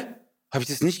 hä? Habe ich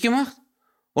das nicht gemacht?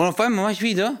 Und auf einmal mache ich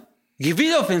geh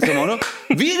wieder auf Insta, Moruk,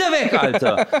 wieder weg,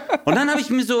 Alter. Und dann habe ich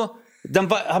mir so,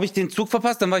 habe ich den Zug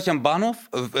verpasst, dann war ich am Bahnhof,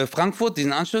 Frankfurt,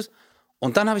 diesen Anschluss.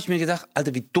 Und dann habe ich mir gedacht,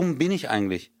 Alter, wie dumm bin ich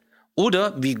eigentlich?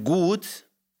 Oder wie gut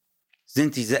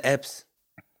sind diese Apps?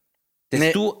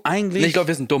 Dass du eigentlich... Nee, ich glaube,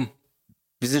 wir sind dumm.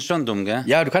 Wir sind schon dumm, gell?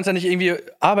 Ja, du kannst ja nicht irgendwie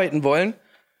arbeiten wollen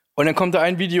und dann kommt da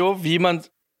ein Video, wie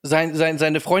jemand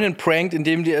seine Freundin prankt,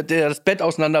 indem der das Bett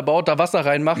auseinanderbaut, da Wasser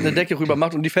reinmacht, eine Decke rüber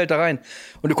macht und die fällt da rein.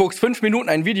 Und du guckst 5 Minuten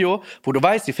ein Video, wo du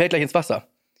weißt, die fällt gleich ins Wasser.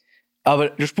 Aber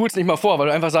du spulst nicht mal vor, weil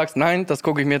du einfach sagst, nein, das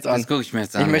gucke ich mir jetzt an. Das gucke ich mir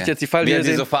jetzt an. Ich möchte jetzt die Fall wie er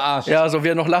sehen. sie so verarscht. Ja, so wie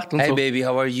er noch lacht und hey so. Baby,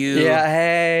 how are you? Yeah,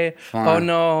 hey, oh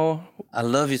no. I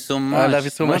love you so much. I love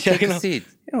you so much. Ja, genau. I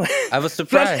was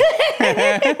surprised.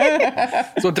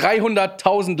 So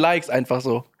 300.000 Likes einfach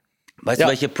so. Weißt du,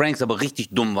 welche Pranks aber richtig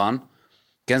dumm waren?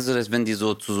 Kennst du das, wenn die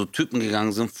so zu so Typen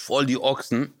gegangen sind, voll die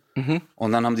Ochsen,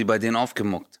 und dann haben die bei denen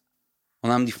aufgemuckt. Und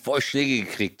dann haben die voll Schläge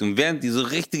gekriegt. Und während die so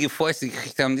richtige Fäuste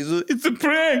gekriegt haben, die so, it's a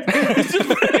prank, it's a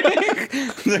prank.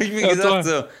 Und da hab ich mir gesagt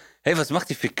so, hey, was macht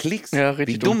ihr für Klicks? Ja,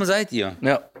 richtig wie dumm seid ihr?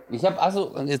 Ja. Ich habe,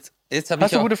 jetzt habe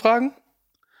Hast ich du gute Fragen?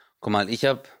 Guck mal,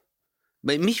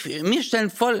 mir stellen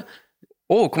voll...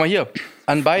 Oh, guck mal hier.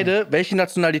 An beide, welche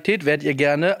Nationalität wärt ihr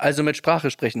gerne, also mit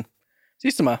Sprache sprechen?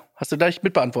 Siehst du mal, hast du gleich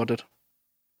mitbeantwortet.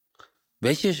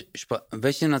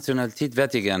 Welche Nationalität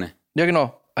wärt ihr gerne? Ja,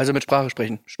 genau. Also mit Sprache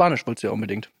sprechen. Spanisch wolltest du ja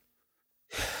unbedingt.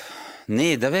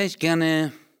 Nee, da wäre ich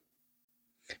gerne...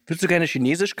 Würdest du gerne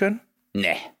Chinesisch können?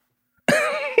 Nee.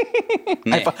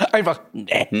 Nee. Einfach,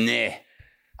 nee. Nee.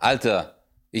 Alter,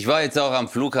 ich war jetzt auch am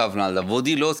Flughafen, Alter, wo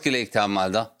die losgelegt haben,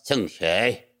 Alter.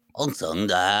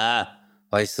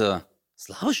 War ich so, was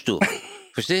lauschst du?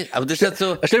 Verstehst? Aber das ist halt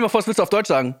so... Stell dir mal vor, das willst du auf Deutsch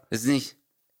sagen. Das ist nicht...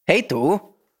 Hey du,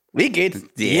 wie geht's?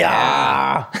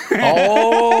 Ja.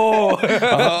 Oh.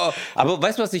 Oh. Aber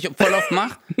weißt du, was ich voll oft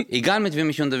mache? Egal mit wem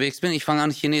ich unterwegs bin, ich fange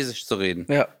an, Chinesisch zu reden.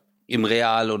 Ja. Im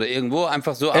Real oder irgendwo,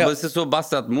 einfach so. Ja. Aber es ist so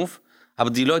Bastard-Move.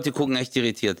 Aber die Leute gucken echt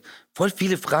irritiert. Voll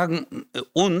viele fragen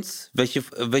uns, welche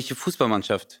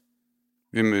Fußballmannschaft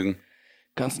wir mögen.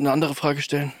 Kannst du eine andere Frage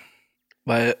stellen?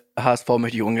 Weil HSV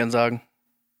möchte ich ungern sagen.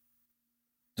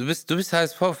 Du bist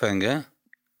HSV-Fan, gell?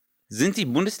 Sind die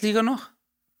Bundesliga noch?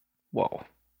 Wow.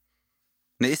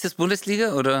 Ne, ist das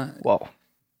Bundesliga oder? Wow.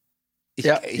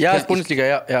 Ist Bundesliga,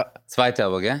 ja. Zweite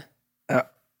aber, gell? Ja.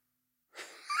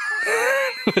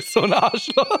 Du bist so ein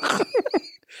Arschloch.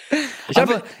 Ich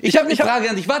habe eine Frage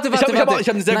an dich. Warte. Ich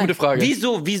habe eine sehr gute Frage.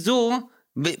 Wieso?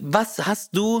 Was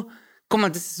hast du? Guck mal,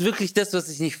 das ist wirklich das, was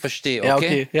ich nicht verstehe, okay? Ja,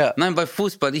 okay, ja. Nein, bei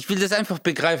Fußball, ich will das einfach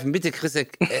begreifen. Bitte, Chris,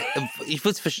 ich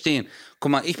will es verstehen.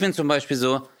 Guck mal, ich bin zum Beispiel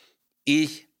so,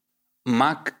 ich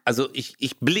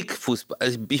blick Fußball,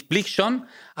 also ich blick schon,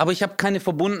 aber ich habe keine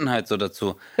Verbundenheit so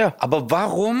dazu. Ja. Aber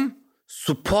warum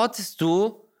supportest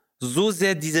du so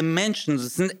sehr diese Menschen?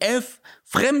 Das sind 11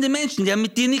 fremde Menschen, die haben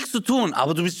mit dir nichts zu tun,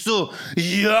 aber du bist so,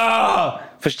 ja!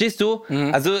 Verstehst du?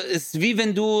 Also es ist wie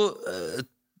wenn du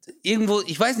irgendwo,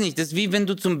 ich weiß nicht, das ist wie wenn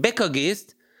du zum Bäcker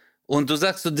gehst und du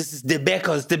sagst so, das ist der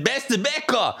Bäcker, das ist der beste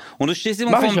Bäcker. Und du stehst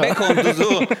immer vorm Bäcker und du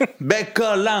so,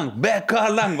 Bäcker lang,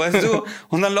 weißt du?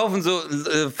 Und dann laufen so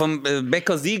vom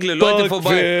Bäcker Siegle Leute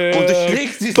vorbei und du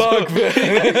schlägst sie so.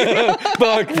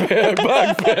 Backwerk.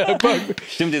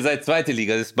 Stimmt, ihr seid zweite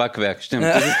Liga, das ist Backwerk, stimmt.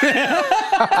 Ja.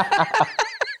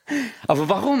 Aber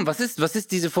warum? Was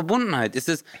ist diese Verbundenheit?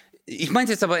 Ich meine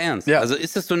es jetzt aber ernst. Ja. Also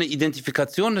ist das so eine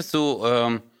Identifikation, dass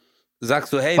du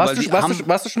sagst so, hey,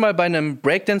 warst du schon mal bei einem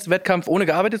Breakdance-Wettkampf, ohne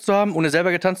gearbeitet zu haben, ohne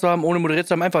selber getanzt zu haben, ohne moderiert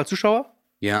zu haben, einfach als Zuschauer?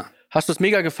 Ja. Hast du es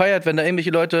mega gefeiert, wenn da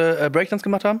irgendwelche Leute Breakdance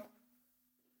gemacht haben?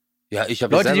 Ja, ich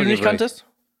habe Leute, die du nicht kanntest?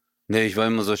 Nee, ich war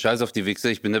immer so scheiß auf die Wichse,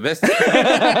 ich bin der Beste.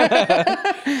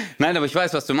 Nein, aber ich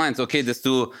weiß, was du meinst. Okay, dass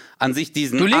du an sich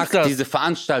diese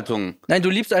Veranstaltung... Nein, du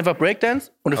liebst einfach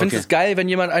Breakdance und du findest es geil, wenn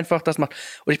jemand einfach das macht.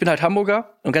 Und ich bin halt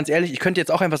Hamburger und ganz ehrlich, ich könnte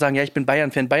jetzt auch einfach sagen, ja, ich bin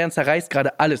Bayern-Fan. Bayern zerreißt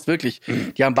gerade alles, wirklich.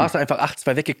 Die haben Barca einfach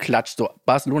 8-2 weggeklatscht. So,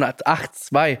 Barcelona hat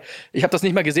 8-2. Ich habe das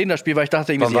nicht mal gesehen, das Spiel, weil ich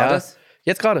dachte irgendwie, Wann war das?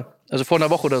 Jetzt gerade. Also vor einer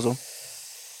Woche oder so.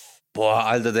 Boah,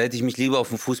 Alter, da hätte ich mich lieber auf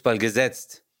den Fußball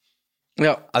gesetzt.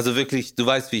 Ja. Also wirklich, du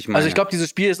weißt, wie ich meine. Also ich glaube, dieses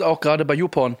Spiel ist auch gerade bei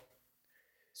YouPorn.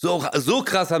 So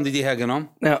krass haben die hergenommen?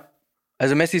 Ja.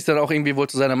 Also Messi ist dann auch irgendwie wohl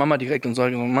zu seiner Mama direkt und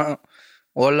sagt,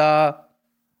 hola,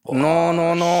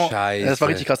 no. Scheiße. Das war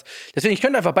richtig krass. Deswegen, ich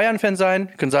könnte einfach Bayern-Fan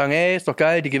sein, können sagen, hey, ist doch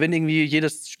geil, die gewinnen irgendwie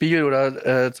jedes Spiel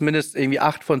oder zumindest irgendwie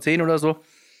 8 von 10 oder so.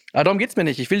 Aber darum geht's mir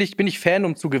nicht. Ich bin nicht Fan,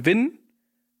 um zu gewinnen.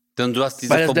 Denn du hast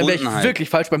diese Weil dann wäre Verbundenheit. ich wirklich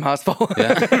falsch beim HSV.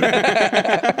 Ja.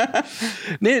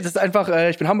 Nee, das ist einfach,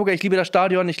 ich bin Hamburger, ich liebe das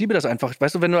Stadion, ich liebe das einfach.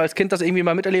 Weißt du, wenn du als Kind das irgendwie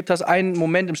mal miterlebt hast, einen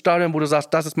Moment im Stadion, wo du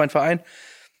sagst, das ist mein Verein.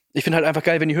 Ich finde halt einfach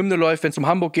geil, wenn die Hymne läuft, wenn es um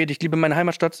Hamburg geht. Ich liebe meine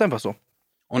Heimatstadt, ist einfach so.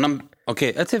 Und dann,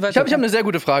 okay, erzähl weiter. Ich habe eine sehr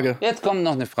gute Frage, Jetzt kommt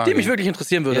noch eine Frage. die mich wirklich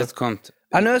interessieren würde. Jetzt kommt.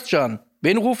 An Özcan,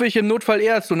 wen rufe ich im Notfall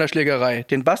eher zu einer Schlägerei?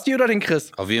 Den Basti oder den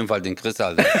Chris? Auf jeden Fall den Chris,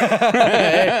 Alter.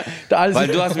 Weil Weil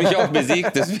du hast mich auch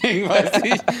besiegt, deswegen weiß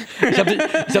ich. ich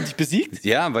hab dich besiegt?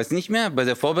 Ja, weiß nicht mehr, bei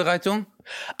der Vorbereitung.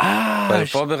 Ah, Bei der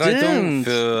Vorbereitung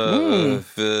stimmt.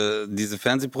 für diese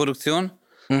Fernsehproduktion.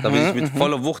 Da bin ich mit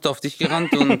voller Wucht auf dich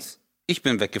gerannt und ich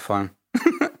bin weggefallen.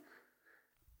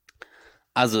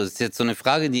 Also, es ist jetzt so eine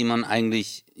Frage, die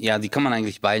kann man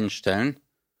eigentlich beiden stellen.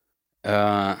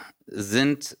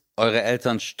 Sind eure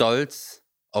Eltern stolz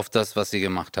auf das, was ihr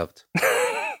gemacht habt?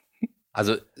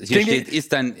 Also, hier steht,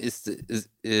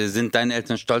 sind deine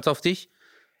Eltern stolz auf dich?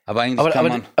 Aber eigentlich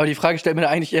Aber die Frage stellt mir da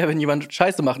eigentlich eher, wenn jemand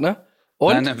Scheiße macht, ne?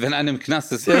 Und? Nein, wenn einer im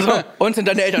Knast ist. Ja, so. Und sind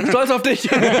deine Eltern stolz auf dich?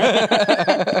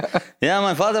 Ja,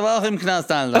 mein Vater war auch im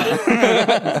Knast,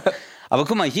 Alter. Aber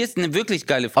guck mal, hier ist eine wirklich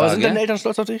geile Frage. Aber sind deine Eltern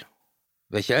stolz auf dich?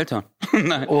 Welche Eltern?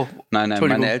 Nein. Oh, nein,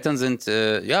 Entschuldigung. meine Eltern sind,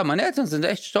 meine Eltern sind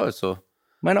echt stolz so.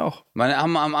 Meine auch.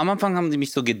 Am Anfang haben die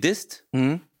mich so gedisst,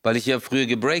 weil ich ja früher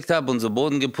gebreakt habe und so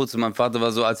Boden geputzt und mein Vater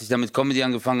war so, als ich da mit Comedy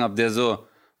angefangen habe, der so,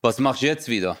 was machst du jetzt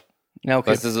wieder? Ja, okay.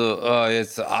 Weißt du, so,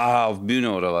 jetzt, auf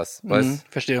Bühne oder was, weißt?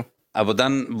 Verstehe. Aber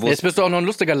dann, Jetzt bist du auch noch ein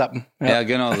lustiger Lappen. ja,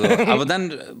 genau so. Aber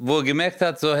dann, wo er gemerkt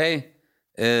hat, so, hey,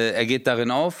 er geht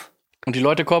darin auf. Und die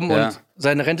Leute kommen Ja. und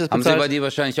seine Rente ist Haben sie bei bezahlt. dir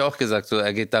wahrscheinlich auch gesagt, so,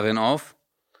 er geht darin auf.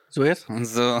 So jetzt? Und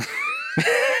so.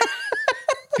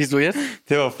 Wieso jetzt?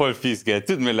 Der war voll fies, gell?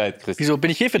 Tut mir leid, Chris. Wieso?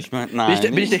 Bin ich Hefe? Nein.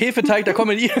 Bin ich der Hefeteig der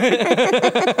Comedy?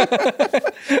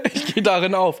 Ich gehe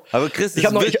darin auf. Aber Chris, Ich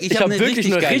habe hab eine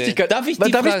wirklich eine geile- richtig geile. Darf ich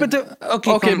Darf ich Frage- bitte? Okay,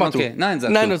 Okay, komm, mach du. Nein,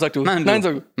 sag Nein, du. dann sag du. Nein, Nein,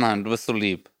 sag du. Nein, du bist so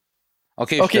lieb.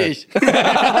 Okay, Okay, stell. ich.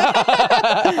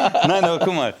 Nein, aber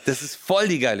guck mal, das ist voll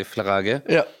die geile Frage.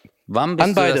 Ja. Wann bist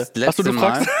An beide. du das letzte Ach so, du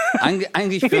Mal, fragst?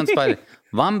 eigentlich für uns beide,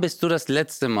 wann bist du das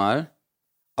letzte Mal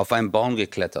auf einen Baum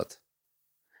geklettert?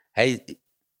 Hey,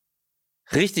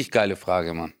 richtig geile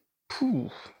Frage, Mann. Puh.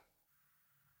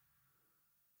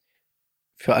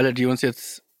 Für alle, die uns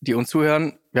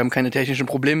zuhören, wir haben keine technischen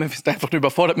Probleme, wir sind einfach nur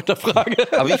überfordert mit der Frage.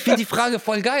 Aber ich finde die Frage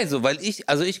voll geil, so, weil ich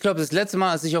glaube, das letzte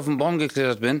Mal, als ich auf den Baum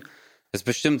geklettert bin, ist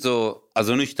bestimmt so,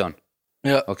 also nüchtern.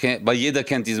 Ja. Okay, weil jeder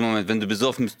kennt diesen Moment, wenn du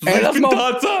besoffen bist. Du Ey, so, lass ich bin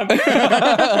mal-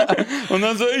 Tarzan. Und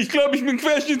dann so, ich glaube, ich bin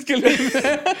Querschnittsgelähmt.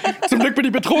 Zum Glück bin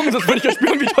ich betrogen, sonst würde ich ja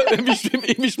spüren,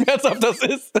 wie schmerzhaft das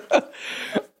ist.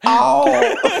 Au!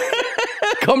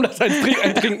 Komm, lass ein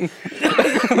Trinken.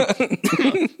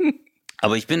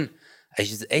 Aber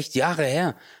es ist echt Jahre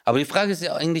her. Aber die Frage ist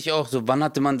ja eigentlich auch so, wann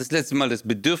hatte man das letzte Mal das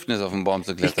Bedürfnis, auf den Baum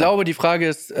zu klettern? Ich glaube, die Frage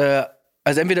ist,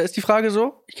 also entweder ist die Frage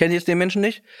so, ich kenne jetzt den Menschen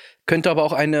nicht, könnte aber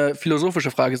auch eine philosophische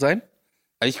Frage sein.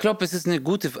 Ich glaube, es ist eine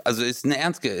gute, also ist eine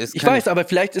ernst. Ich weiß, aber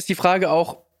vielleicht ist die Frage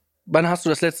auch, wann hast du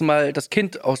das letzte Mal das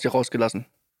Kind aus dir rausgelassen?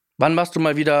 Wann warst du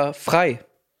mal wieder frei?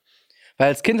 Weil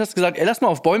als Kind hast du gesagt, ey, lass mal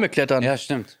auf Bäume klettern. Ja,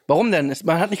 stimmt. Warum denn?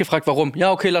 Man hat nicht gefragt, warum.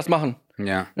 Ja, okay, lass machen.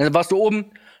 Ja. Dann warst du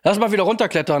oben, lass mal wieder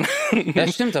runterklettern. Ja,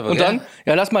 stimmt aber. Und dann,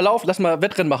 ja, lass mal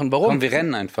Wettrennen machen. Warum? Komm, wir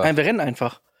rennen einfach. Nein, wir rennen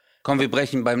einfach. Komm, wir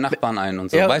brechen beim Nachbarn ein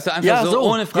und so. Ja, Weißt du, einfach ja, so,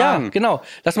 ohne Fragen. Ja, genau.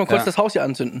 Lass mal kurz Ja. das Haus hier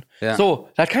anzünden. Ja. So,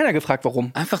 da hat keiner gefragt, warum.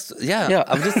 Einfach so, ja, Ja.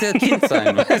 aber das ist der Kind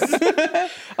sein. Weißt du?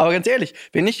 Aber ganz ehrlich,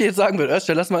 wenn ich dir jetzt sagen würde,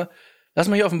 Özcan, lass mal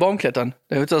hier auf den Baum klettern,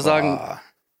 dann würdest du auch sagen, Boah.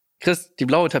 Chris, die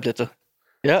blaue Tablette.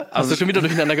 Ja, hast Also- du schon wieder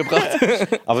durcheinander gebracht.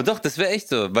 Aber doch, das wäre echt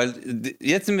so. Weil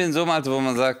jetzt sind wir in so einem Alter, wo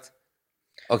man sagt,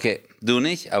 okay, du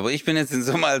nicht, aber ich bin jetzt in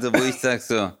so einem Alter, wo ich sag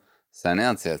so, ist dein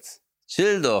Ernst jetzt?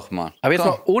 Chill doch, Mann. Aber jetzt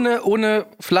Komm. noch ohne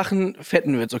flachen,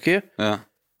 fetten Witz, okay? Ja.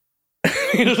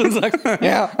 Wie du schon sagst.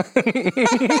 Ja.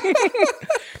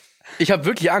 Ich habe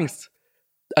wirklich Angst.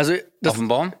 Also, Auf dem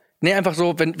Baum? nee, einfach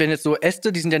so, wenn jetzt so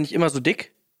Äste, die sind ja nicht immer so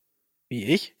dick, wie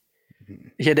ich.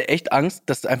 Ich hätte echt Angst,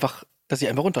 dass ich einfach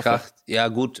runterfalle. Kracht. Ja,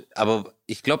 gut, aber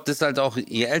ich glaube, das ist halt auch,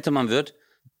 je älter man wird,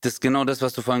 das ist genau das,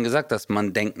 was du vorhin gesagt hast.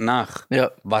 Man denkt nach,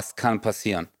 Ja, was kann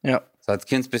passieren. ja. So als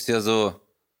Kind bist du ja so,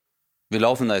 wir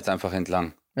laufen da jetzt einfach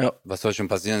entlang. Ja. Was soll schon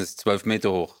passieren? Das ist 12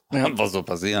 Meter hoch. Ja. Einfach so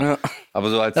passieren. Ja. Aber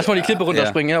so als, Lass mal die Klippe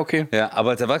runterspringen, ja, okay. Ja,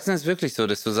 aber als Erwachsener ist es wirklich so,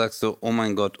 dass du sagst so, oh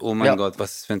mein Gott,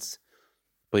 was ist, wenn es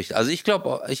bricht? Also ich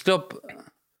glaube,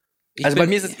 also bei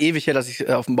mir ist es ewig her, dass ich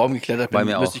auf den Baum geklettert bin. Bei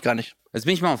mir Wüsste auch. ich gar nicht. Jetzt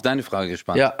bin ich mal auf deine Frage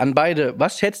gespannt. Ja, an beide.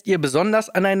 Was schätzt ihr besonders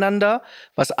aneinander,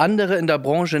 was andere in der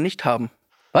Branche nicht haben?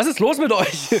 Was ist los mit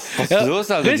euch? Was ist los,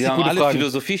 Alter? richtig Die haben gute alle Fragen.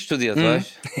 Philosophie studiert,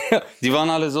 weißt du? Die waren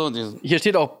alle so. Hier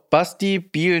steht auch Basti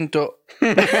Bielendorf.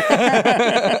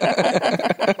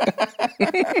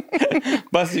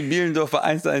 Basti Bielendorfer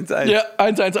 111. Ja,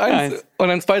 111 und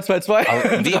dann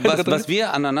 222. Was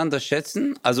wir aneinander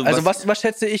schätzen, also was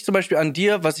schätze ich zum Beispiel an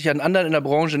dir, was ich an anderen in der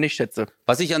Branche nicht schätze?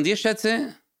 Was ich an dir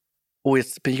schätze? Oh,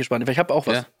 jetzt bin ich gespannt. Ich habe auch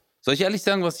was. Ja. Soll ich ehrlich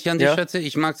sagen, was ich an dir schätze?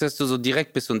 Ich mag es, dass du so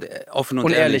direkt bist und offen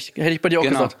und ehrlich. Hätte ich bei dir auch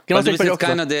gesagt. Genau, weil du bist jetzt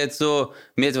keiner, der jetzt so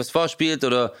mir etwas vorspielt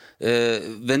oder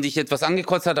wenn dich etwas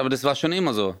angekotzt hat, aber das war schon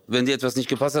immer so. Wenn dir etwas nicht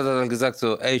gepasst hat, hat er gesagt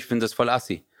so, ey, ich finde das voll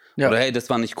assi. Ja. Oder hey, das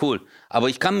war nicht cool. Aber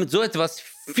ich kann mit so etwas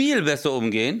viel besser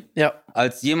umgehen,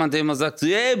 als jemand, der immer sagt so,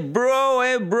 hey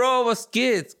Bro, was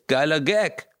geht? Geiler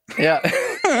Gag. Ja.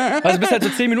 Also du bist halt so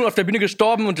 10 Minuten auf der Bühne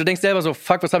gestorben und du denkst selber so,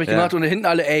 fuck, was habe ich gemacht? Und hinten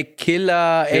alle, ey,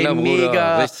 Killer, ey, Bruder,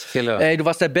 mega. richtig Killer. Ey, du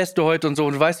warst der Beste heute und so.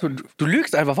 Und du weißt, du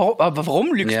lügst einfach.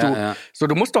 Warum lügst du? Ja. So,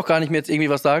 du musst doch gar nicht mehr jetzt irgendwie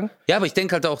was sagen. Ja, aber ich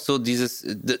denke halt auch so, das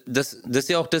ist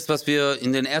ja auch das, was wir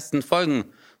in den ersten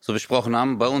Folgen so besprochen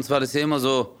haben. Bei uns war das ja immer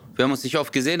so, wir haben uns nicht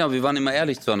oft gesehen, aber wir waren immer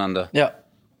ehrlich zueinander. Ja.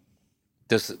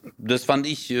 Das fand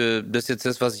ich, das ist jetzt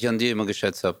das, was ich an dir immer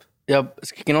geschätzt habe. Ja,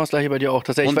 es ist genau das gleiche bei dir auch.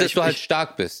 Und dass du halt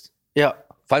stark bist. Ja.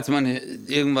 Falls mal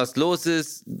irgendwas los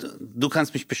ist, du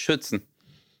kannst mich beschützen.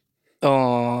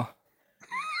 Oh,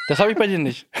 das habe ich bei dir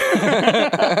nicht.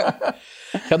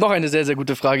 Ich habe noch eine sehr, sehr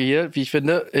gute Frage hier, wie ich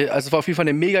finde. Also es war auf jeden Fall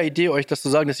eine mega Idee, euch das zu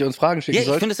sagen, dass ihr uns Fragen schicken sollt.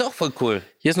 Ja, ich finde es auch voll cool.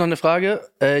 Hier ist noch eine Frage.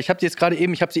 Ich habe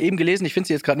sie eben gelesen, ich finde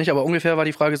sie jetzt gerade nicht, aber ungefähr war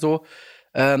die Frage so,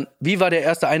 wie war der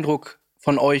erste Eindruck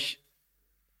von euch?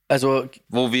 Also,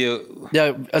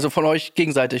 also von euch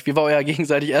gegenseitig. Wie war euer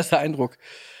gegenseitig erster Eindruck?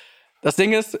 Das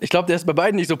Ding ist, ich glaube, der ist bei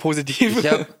beiden nicht so positiv.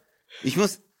 Ich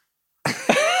muss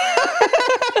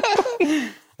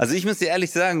dir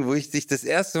ehrlich sagen, wo ich dich das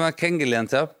erste Mal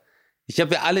kennengelernt habe, ich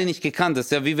habe ja alle nicht gekannt. Das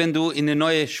ist ja wie wenn du in eine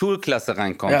neue Schulklasse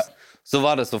reinkommst. Ja. So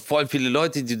war das, so voll viele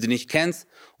Leute, die du nicht kennst.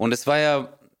 Und es war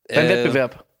ja ein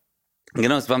Wettbewerb.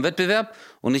 Genau, es war ein Wettbewerb.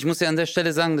 Und ich muss ja an der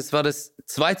Stelle sagen, das war das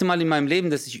zweite Mal in meinem Leben,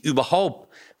 dass ich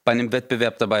überhaupt bei einem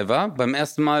Wettbewerb dabei war. Beim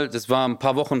ersten Mal, das war ein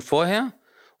paar Wochen vorher.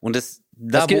 Und es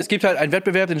gibt halt einen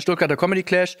Wettbewerb, den Stuttgarter Comedy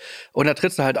Clash, und da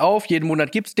trittst du halt auf, jeden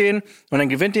Monat gibt's den und dann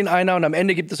gewinnt den einer und am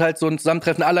Ende gibt es halt so ein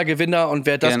Zusammentreffen aller Gewinner und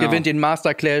wer das gewinnt, den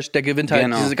Master Clash, der gewinnt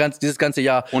halt dieses ganze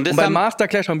Jahr. Und beim Master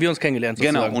Clash haben wir uns kennengelernt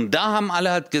sozusagen. Genau, und da haben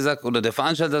alle halt gesagt, oder der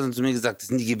Veranstalter hat zu mir gesagt, das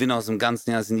sind die Gewinner aus dem ganzen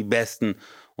Jahr, das sind die Besten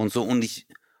und so.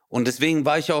 Und deswegen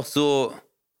war ich auch so,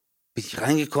 bin ich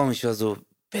reingekommen, ich war so,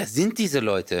 wer sind diese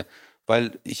Leute?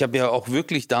 Weil ich habe ja auch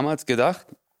wirklich damals gedacht,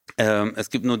 es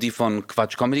gibt nur die von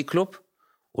Quatsch Comedy Club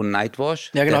und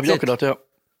Nightwash. Ja, genau, habe ich auch gedacht, ja.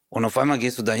 Und auf einmal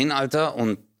gehst du dahin, Alter,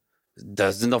 und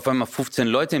da sind auf einmal 15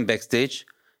 Leute im Backstage.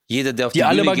 Jeder, der auf die Bühne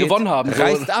alle mal geht, gewonnen haben.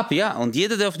 reißt ab, ja. Und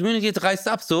jeder, der auf die Bühne geht, reißt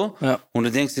ab, so. Ja. Und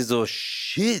du denkst dir so,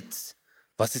 shit,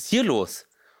 was ist hier los?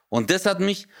 Und das hat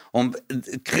mich, und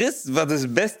Chris war das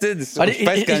Beste, ich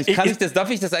weiß gar nicht, darf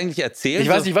ich das eigentlich erzählen? Ich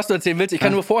weiß nicht, was du erzählen willst. Ich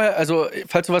kann nur vorher, also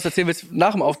falls du was erzählen willst,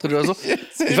 nach dem Auftritt oder so.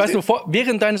 Ich weiß nur,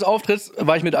 während deines Auftritts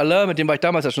war ich mit Alain, mit dem war ich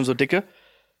damals ja schon so dicke.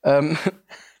 Und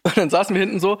dann saßen wir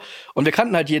hinten so und wir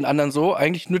kannten halt jeden anderen so.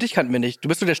 Eigentlich nur dich kannten wir nicht. Du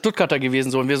bist so der Stuttgarter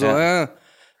gewesen so und wir so,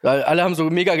 alle haben so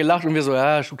mega gelacht und wir so,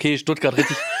 ja, okay, Stuttgart,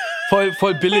 richtig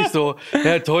voll billig so.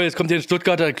 Ja, toll, jetzt kommt hier ein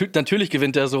Stuttgarter, natürlich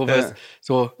gewinnt der so. Ja.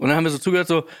 So. Und dann haben wir so zugehört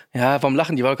so, ja, warum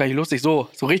lachen die? War doch gar nicht lustig. So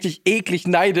richtig eklig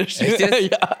neidisch. Echt jetzt?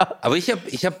 Ja. Aber ich habe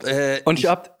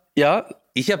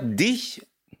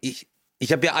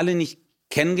ja alle nicht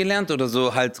kennengelernt oder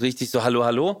so halt richtig so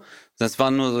hallo. Das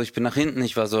war nur so, ich bin nach hinten,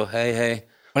 ich war so, hey.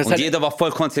 Und halt, jeder war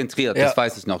voll konzentriert, das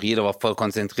weiß ich noch. Jeder war voll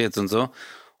konzentriert und so.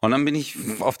 Und dann bin ich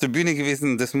auf der Bühne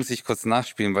gewesen, das muss ich kurz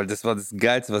nachspielen, weil das war das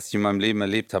Geilste, was ich in meinem Leben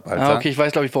erlebt habe, Alter. Okay, ich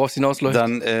weiß, glaube ich, worauf es hinausläuft.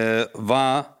 Dann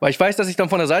Weil ich weiß, dass ich dann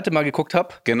von der Seite mal geguckt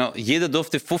habe. Genau, jeder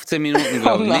durfte 15 Minuten,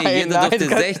 glaube ich. Jeder durfte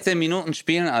 16 Minuten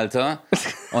spielen, Alter.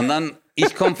 Und dann,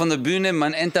 ich komme von der Bühne,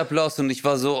 mein Endapplaus und ich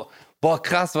war so, boah,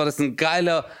 krass, war das ein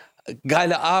geiler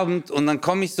Abend. Und dann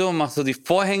komme ich so, mach so die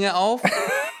Vorhänge auf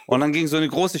und dann ging so eine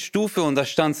große Stufe und da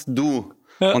standst du.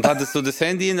 Und hattest so das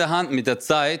Handy in der Hand mit der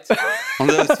Zeit. Und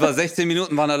es war 16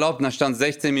 Minuten waren erlaubt und da stand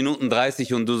 16 Minuten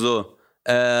 30 und du so,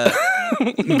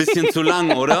 Ein bisschen zu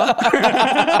lang, oder?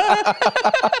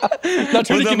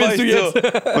 Natürlich Und dann war gewinnst du ich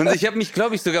jetzt. So, und ich habe mich,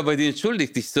 glaube ich, sogar bei dir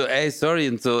entschuldigt. Ich so, ey, sorry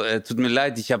und so, tut mir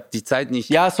leid, ich habe die Zeit nicht.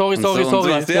 Ja, sorry. Und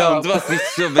sowas, ja. Und du warst nicht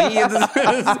so, wenn jedes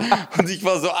und ich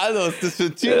war so, Alter, was ist das für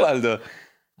ein Typ, Alter?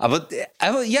 Aber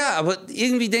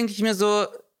irgendwie denke ich mir so,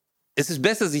 es ist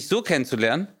besser, sich so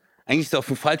kennenzulernen, eigentlich so auf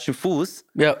dem falschen Fuß.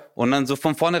 Ja. Und dann so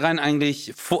von vornherein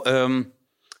eigentlich,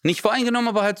 nicht voreingenommen,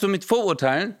 aber halt so mit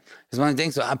Vorurteilen, dass man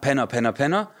denkt so,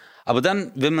 Penner. Aber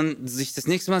dann, wenn man sich das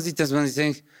nächste Mal sieht, dass man sich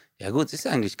denkt, ja gut, ist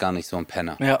eigentlich gar nicht so ein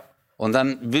Penner. Ja. Und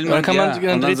dann will man, dann kann man,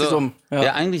 dann dreht so, sich's um.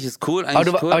 Ja. Eigentlich ist cool,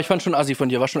 Aber ich fand schon assi von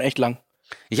dir, war schon echt lang.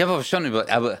 Ich habe aber schon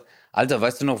aber Alter,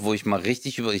 weißt du noch, wo ich mal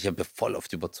richtig ich habe voll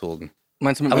oft überzogen.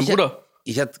 Meinst du mit Aber meinem Bruder?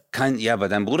 Ich hatte bei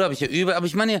deinem Bruder habe ich ja aber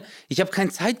ich meine, ich habe kein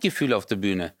Zeitgefühl auf der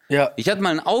Bühne. Ja. Ich hatte mal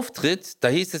einen Auftritt, da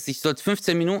hieß es, ich sollte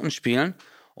 15 Minuten spielen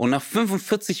und nach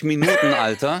 45 Minuten,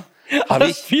 Alter, habe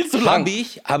ich viel zu lang.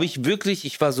 Habe ich wirklich,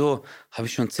 ich war so, habe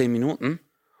ich schon 10 Minuten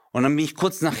und dann bin ich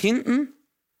kurz nach hinten,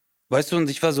 weißt du, und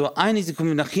ich war so eine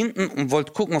Sekunde nach hinten und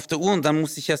wollte gucken auf der Uhr und dann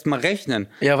musste ich erst mal rechnen.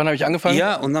 Ja, wann habe ich angefangen?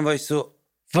 Ja, und dann war ich so,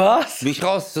 Was? bin ich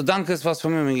raus, so danke, ist was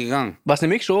von mir gegangen. War es eine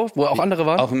Mixshow, wo auch andere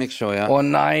waren? Auch eine Mixshow, ja. Oh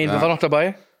nein, wer war noch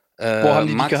dabei? Wo haben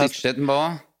die dich Maxi gehasst?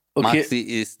 Stettenbauer. Okay. Maxi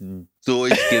ist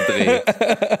durchgedreht.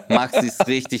 Maxi ist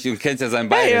richtig und kennst ja sein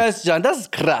Hey, Bein. Özcan, das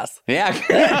ist krass. Ja.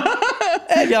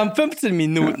 Ey, wir haben 15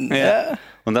 Minuten. Ja.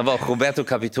 Und da war auch Roberto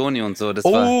Capitoni und so. Das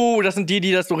war, Oh, das sind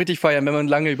die das so richtig feiern, wenn man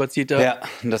lange überzieht. Ja. ja,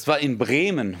 und das war in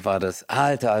Bremen, war das.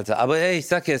 Alter. Aber ey, ich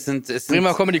sag ja, es sind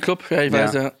Bremer Comedy Club, ja, ich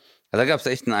weiß, ja. Da gab es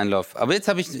echt einen Einlauf. Aber jetzt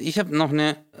habe ich habe noch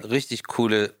eine richtig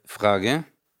coole Frage.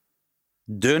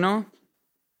 Döner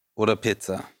oder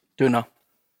Pizza? Döner.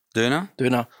 Döner?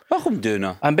 Döner. Warum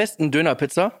Döner? Am besten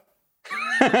Dönerpizza.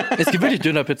 Es gibt wirklich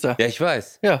Dönerpizza. Ja, ich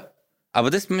weiß. Ja. Aber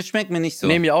das schmeckt mir nicht so.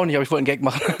 Nee, mir auch nicht, aber ich wollte einen Gag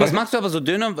machen. Was magst du aber so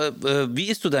Döner? Wie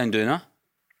isst du deinen Döner?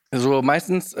 So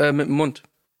meistens mit dem Mund.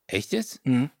 Echt jetzt?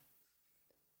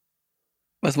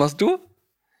 Was machst du?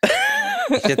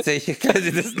 Ich erkläre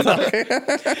dir das nachher.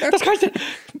 Das kann ich dir.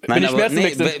 Nein, Bin ich aber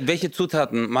schmerzenwechselnd. welche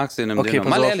Zutaten magst du in einem Okay, Döner? pass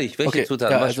Mal auf. ehrlich, welche Okay,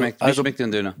 Zutaten? ja, Was schmeckt? Wie also schmeckt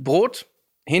ein Döner? Brot,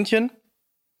 Hähnchen.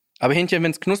 Aber Hähnchen,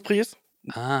 wenn es knusprig ist.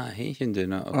 Ah,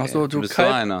 Hähnchendöner. Okay. Ach so, du bist Kalb.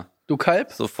 so einer. Du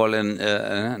Kalb. So voll in,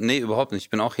 nee, überhaupt nicht. Ich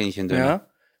bin auch Hähnchendöner. Ja.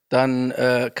 Dann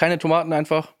keine Tomaten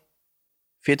einfach.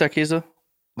 Feta-Käse.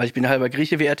 Weil ich bin halber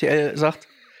Grieche, wie RTL sagt.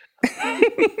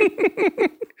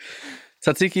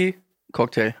 Tzatziki,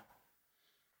 Cocktail.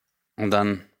 Und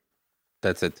dann,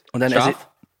 that's it. Und dann Scharf?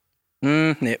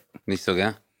 Nee. Nicht so,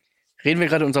 gell? Reden wir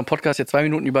gerade in unserem Podcast jetzt 2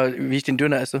 Minuten über, wie ich den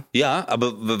Döner esse? Ja,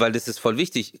 aber weil das ist voll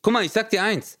wichtig. Guck mal, ich sag dir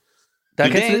eins. Du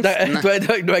denkst,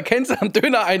 erkennst am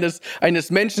Döner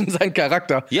eines Menschen seinen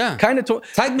Charakter. Ja.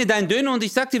 Zeig mir deinen Döner und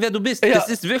ich sag dir, wer du bist. Ja. Das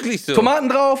ist wirklich so. Tomaten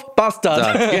drauf,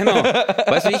 Bastard. Da, genau.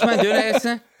 Weißt du, wie ich meinen Döner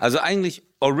esse? Also eigentlich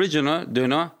Original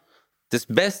Döner. Das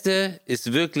Beste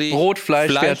ist wirklich Brot,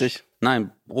 Fleisch, fertig.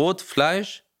 Nein, Brot,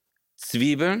 Fleisch,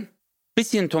 Zwiebeln,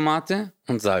 bisschen Tomate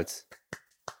und Salz.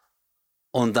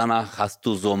 Und danach hast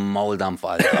du so Mauldampf,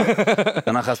 Alter.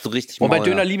 Danach hast du richtig Und bei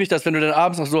Mauldampf. Döner liebe ich das, wenn du dann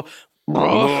abends noch so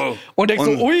und denkst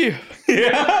so, ui,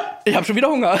 ich habe schon wieder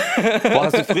Hunger. Boah,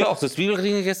 hast du früher auch so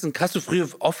Zwiebelringe gegessen? Hast du früher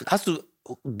oft, hast du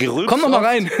gerülpst? Komm doch mal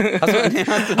rein. Hast du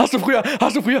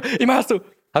Hast du früher, immer hast du.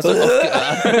 Hast du, oft,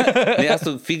 hast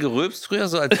du viel gerülpst früher,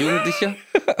 so als Jugendlicher?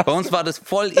 Bei uns war das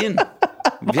voll in.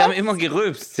 Wir haben immer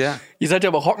gerülpst, ja. Ihr seid ja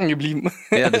aber hocken geblieben.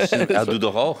 Ja, das stimmt. Ja, du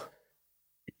doch auch.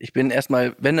 Ich bin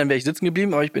erstmal, wenn, dann wäre ich sitzen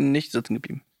geblieben, aber ich bin nicht sitzen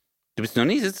geblieben. Du bist noch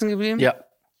nie sitzen geblieben? Ja.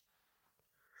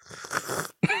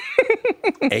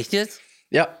 Echt jetzt?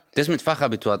 Ja. Das mit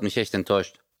Fachabitur hat mich echt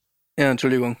enttäuscht. Ja,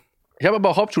 Entschuldigung. Ich habe aber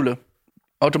auch Hauptschule.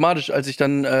 Automatisch, als ich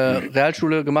dann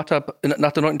Realschule gemacht habe,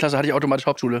 nach der 9. Klasse hatte ich automatisch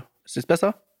Hauptschule. Ist das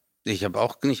besser? Ich habe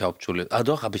auch nicht Hauptschule. Ah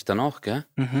doch, habe ich dann auch, gell?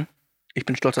 Ich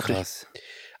bin stolz auf dich. Krass.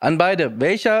 An beide.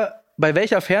 Bei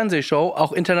welcher Fernsehshow,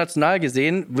 auch international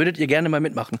gesehen, würdet ihr gerne mal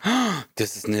mitmachen?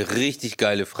 Das ist eine richtig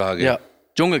geile Frage. Ja,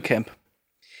 Dschungelcamp.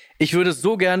 Ich würde es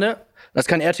so gerne, das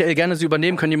kann RTL gerne so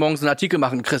übernehmen, können die morgens einen Artikel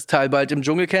machen, Kristallbald im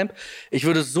Dschungelcamp. Ich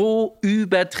würde so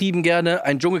übertrieben gerne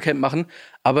ein Dschungelcamp machen,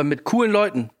 aber mit coolen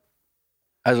Leuten.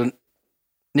 Also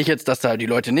nicht jetzt, dass da die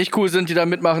Leute nicht cool sind, die da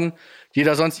mitmachen, die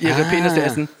da sonst ihre Penisse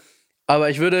essen. Aber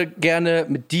ich würde gerne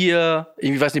mit dir,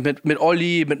 ich weiß nicht, mit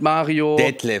Olli, mit Mario.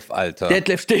 Detlef, Alter.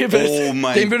 Detlef Stevens. Oh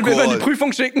mein Den würden wir Gott. mal in die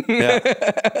Prüfung schicken. Ja.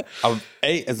 Aber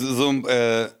ey, also so ein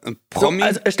Promi. So,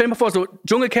 also stell dir mal vor, so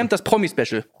Dschungelcamp, das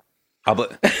Promi-Special. Aber.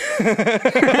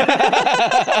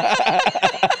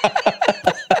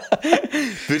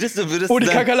 würdest Oh, die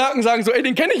du dann, Kakerlaken sagen so, ey,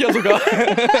 den kenne ich ja sogar.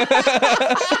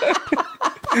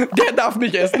 Der darf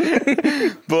nicht essen.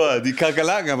 Boah, die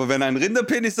Kakerlaken, aber wenn ein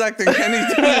Rinderpenis sagt, dann kenne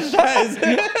ich den Scheiße.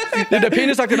 Der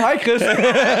Penis sagt dann, hi Chris.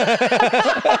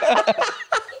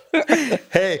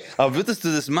 Hey, aber würdest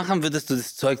du das machen? Würdest du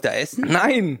das Zeug da essen?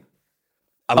 Nein.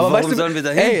 Aber warum weißt du, sollen wir da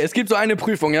hin? Hey, es gibt so eine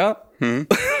Prüfung, ja?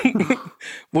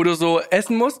 Wo du so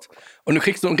essen musst und du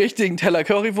kriegst so einen richtigen Teller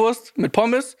Currywurst mit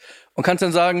Pommes und kannst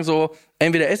dann sagen so,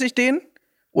 entweder esse ich den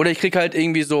oder ich krieg halt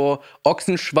irgendwie so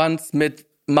Ochsenschwanz mit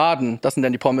Maden. Das sind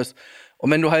dann die Pommes. Und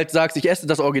wenn du halt sagst, ich esse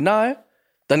das Original,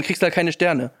 dann kriegst du halt keine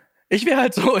Sterne. Ich wäre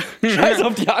halt so, scheiß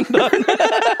auf die anderen.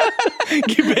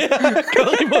 Gib her,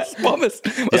 Currywurst, Pommes.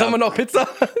 Was Ja. haben wir noch, Pizza?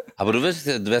 Aber du wärst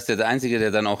ja der Einzige,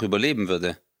 der dann auch überleben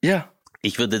würde. Ja.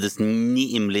 Ich würde das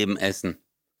nie im Leben essen.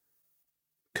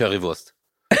 Currywurst.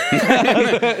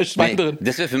 Schwein drin.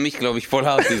 Das wäre für mich, glaube ich, voll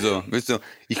hart. Weißt du,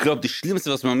 ich glaube, das Schlimmste,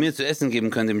 was man mir zu essen geben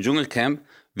könnte im Dschungelcamp,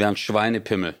 wären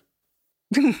Schweinepimmel.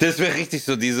 Das wäre richtig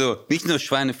so, nicht nur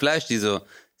Schweinefleisch, das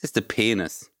ist der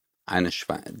Penis. Eine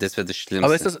Schweine, das wäre das Schlimmste.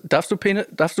 Aber ist das,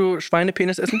 darfst du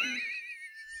Schweinepenis essen?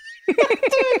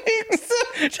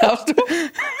 Darfst du?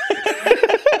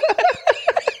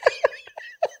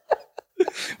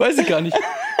 Weiß ich gar nicht.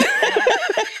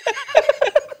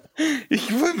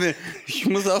 Ich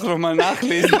muss auch noch mal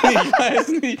nachlesen. Ich weiß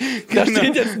nicht. Da Genau.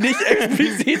 steht jetzt nicht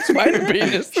explizit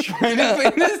Schweinepenis.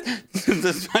 Schweinepenis?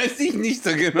 Das weiß ich nicht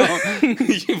so genau.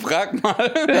 Ich frag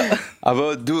mal.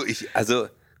 Aber du,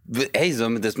 hey,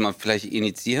 sollen wir das mal vielleicht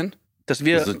initiieren? Dass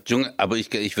wir, Aber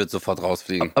ich würde sofort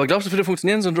rausfliegen. aber glaubst du, das würde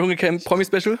funktionieren, so ein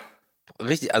Dschungelcamp-Promi-Special?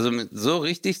 Richtig, also so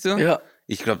richtig so? Ja.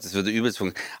 Ich glaube, das würde übelst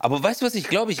funktionieren. Aber weißt du, was ich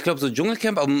glaube? Ich glaube, so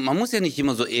Dschungelcamp, aber man muss ja nicht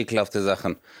immer so ekelhafte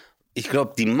Sachen. Ich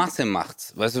glaube, die Masse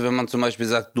macht's. Weißt du, wenn man zum Beispiel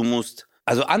sagt,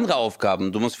 also andere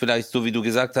Aufgaben, du musst vielleicht, so wie du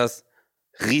gesagt hast,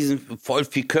 voll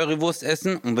viel Currywurst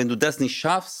essen und wenn du das nicht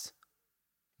schaffst,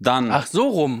 dann... Ach, so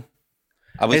rum.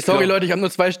 aber Hey, sorry Leute, ich habe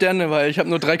nur 2 Sterne, weil ich habe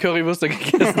nur 3 Currywürste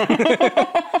gegessen.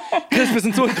 Chris, wir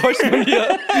sind so enttäuscht von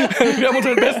dir. Wir haben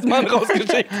unseren besten Mann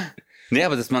rausgeschickt. Nee,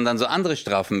 aber dass man dann so andere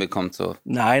Strafen bekommt, so.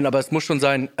 Nein, aber es muss schon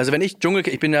sein. Also wenn ich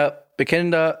bin ja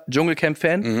bekennender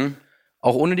Dschungelcamp-Fan,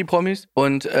 auch ohne die Promis.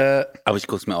 Und Aber ich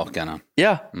guck's mir auch gerne an.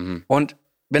 ja, und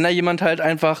wenn da jemand halt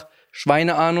einfach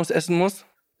Schweineanus essen muss,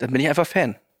 dann bin ich einfach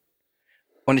Fan.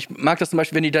 Und ich mag das zum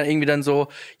Beispiel, wenn die dann irgendwie dann so,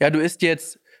 ja, du isst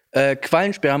jetzt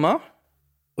Quallensperma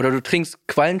oder du trinkst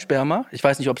Quallensperma. Ich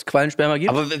weiß nicht, ob es Quallensperma gibt.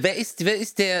 Aber wer ist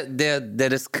der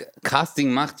das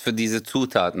Casting macht für diese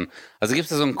Zutaten? Also gibt's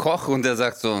da so einen Koch und der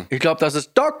sagt so, Ich glaube, das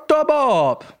ist Dr.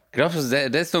 Bob. glaubst du,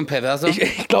 der ist so ein Perverser?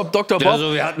 Ich glaube, Dr. Der Bob.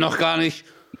 so, wir hatten noch gar nicht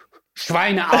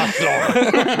Schweinearschloch.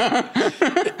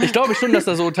 Ich glaube schon, dass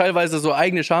da so teilweise so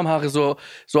eigene Schamhaare so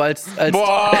als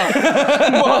Boah.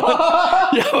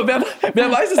 ja, aber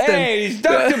wer weiß es denn? Hey,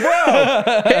 Dr.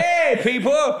 Bro. Hey,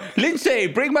 people. Lindsay,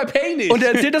 bring my penis. Und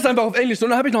er erzählt das einfach auf Englisch. So,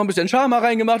 dann habe ich noch ein bisschen Schamhaar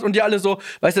reingemacht und die alle so,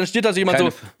 weißt du, dann steht da so jemand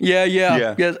Keine so, yeah,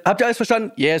 Yeah. yeah. Habt ihr alles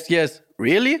verstanden? Yes, yes.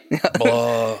 Really?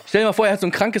 Boah. Stell dir mal vor, er hat so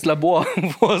ein krankes Labor,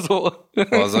 wo er so.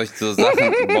 Boah, solche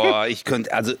Sachen. Boah, ich könnte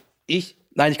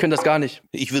Nein, ich könnte das gar nicht.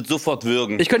 würde sofort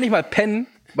würgen. Ich könnte nicht mal pennen,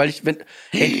 weil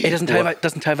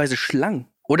das sind teilweise Schlangen.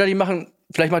 Oder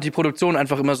vielleicht macht die Produktion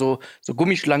einfach immer so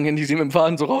Gummischlangen hin, die sie mit dem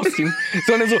Faden so rausziehen.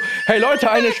 Sondern so, hey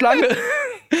Leute, eine Schlange.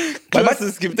 Krass,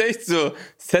 es gibt echt so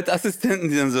Set-Assistenten,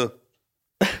 die dann so.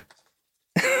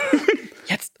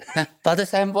 Jetzt War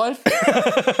das ein Wolf?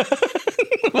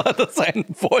 war das ein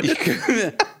Wolf.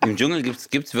 Im Dschungel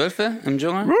gibt's Wölfe im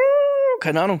Dschungel?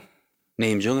 Keine Ahnung.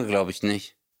 Nee, im Dschungel glaube ich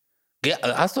nicht.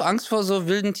 Hast du Angst vor so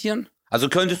wilden Tieren? Also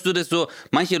könntest du das so,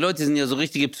 manche Leute sind ja so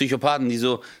richtige Psychopathen, die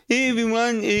so, hey, wir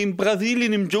waren in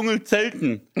Brasilien im Dschungel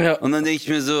zelten. Ja. Und dann denke ich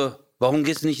mir so, warum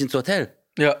gehst du nicht ins Hotel?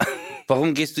 Ja.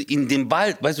 Warum gehst du in den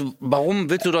Wald? Weißt du, warum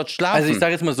willst du dort schlafen? Also ich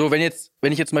sage jetzt mal so, wenn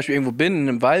ich jetzt zum Beispiel irgendwo bin, in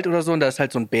einem Wald oder so, und da ist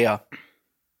halt so ein Bär.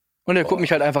 Und der guckt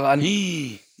mich halt einfach an.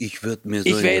 Ich würde mir so...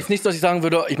 Ich wäre jetzt nicht so, dass ich sagen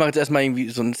würde, ich mache jetzt erstmal irgendwie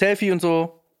so ein Selfie und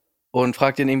so und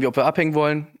frage den irgendwie, ob wir abhängen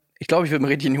wollen. Ich glaube, ich würde mir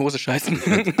richtig in die Hose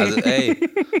scheißen. Also ey,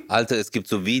 Alter, es gibt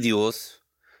so Videos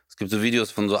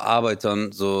von so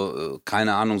Arbeitern, so,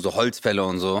 keine Ahnung, so Holzfäller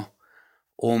und so.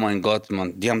 Oh mein Gott,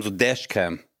 Mann, die haben so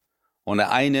Dashcam. Und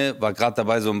der eine war gerade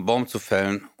dabei, so einen Baum zu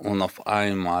fällen und auf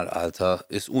einmal, Alter,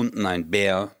 ist unten ein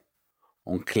Bär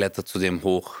und klettert zu dem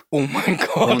hoch. Oh mein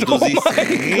Gott. Und du siehst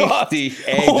richtig,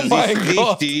 Oh mein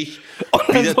Gott. richtig, Und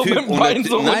wie dann der so Typ, mit dem Bein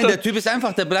so nein, runter. der Typ ist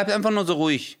einfach, der bleibt einfach nur so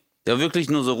ruhig. Der wirklich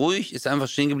nur so ruhig, ist einfach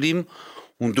stehen geblieben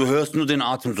und du hörst nur den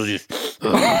Atem, so siehst.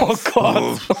 Oh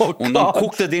Gott. Oh Und dann Gott.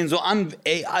 guckt er den so an,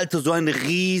 ey, Alter, so ein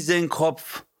riesen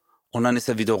Kopf. Und dann ist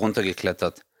er wieder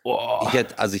runtergeklettert. Ich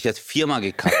hätte 4-mal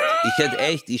gekackt. Ich hätte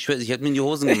mir in die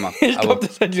Hosen gemacht. Ich glaube,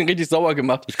 das hat ihn richtig sauer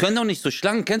gemacht. Ich könnte auch nicht so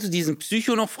Schlangen. Kennst du diesen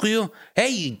Psycho noch früher?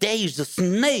 Hey, there is a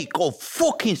snake, oh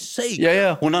fucking sake.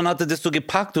 Ja. Und dann hat er das so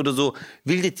gepackt oder so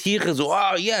wilde Tiere, so,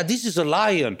 yeah, this is a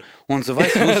lion. Und so,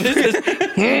 weißt du,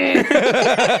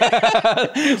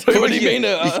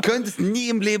 ich könnte es nie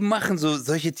im Leben machen, so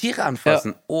solche Tiere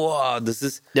anfassen. Ja. Oh, das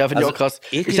ist... Ja, finde ich auch krass.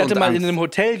 Ich hatte mal in einem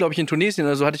Hotel, glaube ich, in Tunesien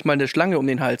oder so, hatte ich mal eine Schlange um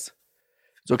den Hals.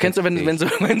 So, kennst du,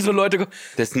 wenn so Leute...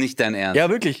 Das ist nicht dein Ernst. Ja,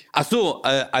 wirklich. Ach so,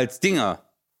 als Dinger.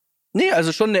 Nee,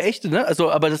 also schon eine echte, ne? Also,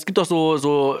 aber das gibt doch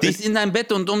so... Die ist in deinem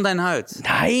Bett und um deinen Hals.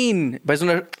 Nein, bei so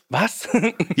einer... Was?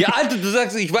 Ja, Alter, du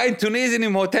sagst, ich war in Tunesien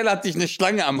im Hotel, hatte ich eine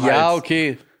Schlange am Hals. Ja,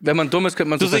 okay. Wenn man dumm ist, könnte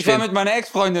man so verstehen. Ich war mit meiner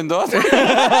Ex-Freundin dort.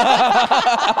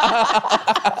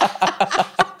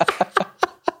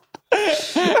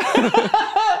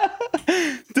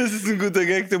 Das ist ein guter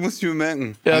Gag, den muss ich mir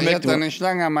merken. Ja, ich hatte eine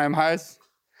Schlange an meinem Hals.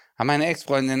 An meine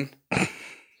Ex-Freundin.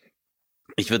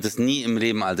 Ich würde es nie im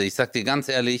Leben, Alter. Ich sag dir ganz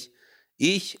ehrlich,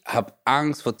 ich habe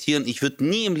Angst vor Tieren. Ich würde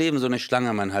nie im Leben so eine Schlange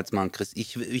an meinen Hals machen, Chris.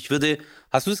 Ich würde...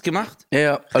 Hast du es gemacht?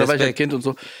 Ja. Aber da war ich ein Kind und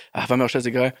so. Ach, war mir auch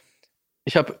scheißegal.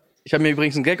 Ich hab mir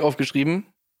übrigens einen Gag aufgeschrieben.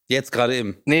 Jetzt gerade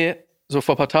eben? Nee, so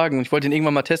vor ein paar Tagen. Ich wollte ihn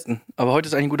irgendwann mal testen. Aber heute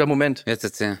ist eigentlich ein guter Moment. Jetzt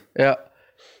erzähl. Ja.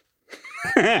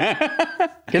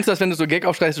 Kennst du das, wenn du so Gag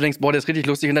aufschreibst, du denkst, boah, der ist richtig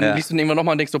lustig, und dann liest du ihn irgendwann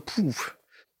nochmal und denkst so, puh.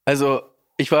 Also,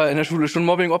 ich war in der Schule schon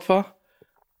Mobbing-Opfer.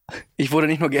 Ich wurde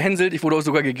nicht nur gehänselt, ich wurde auch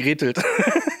sogar gegrätelt.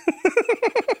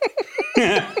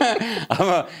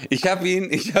 Aber ich hab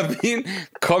ihn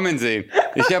kommen sehen.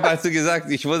 Als du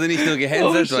gesagt, ich wurde nicht nur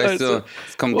gehänselt, weißt du,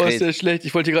 es kommt konkret. Ist ja schlecht.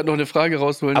 Ich wollte dir gerade noch eine Frage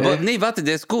rausholen. Aber nee, warte,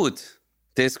 der ist gut.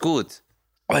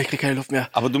 Oh, ich krieg keine Luft mehr.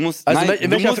 Aber du musst,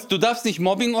 du darfst nicht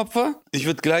Mobbing-Opfer.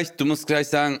 Du musst gleich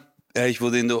sagen, ich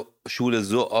wurde in der Schule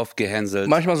so oft gehänselt.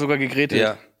 Manchmal sogar gegrätelt.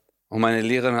 Ja. Und meine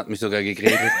Lehrerin hat mich sogar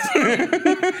gegrätelt.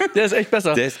 Der ist echt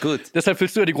besser. Der ist gut. Deshalb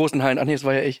füllst du ja die großen Hallen. Ach nee, das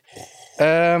war ja ich.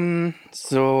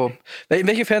 So. In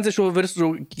welche Fernsehshow würdest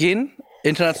du gehen?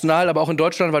 International, aber auch in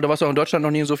Deutschland, weil du warst ja auch in Deutschland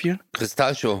noch nie in so viel.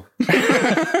 Kristallshow.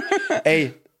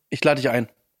 Ey, ich lade dich ein.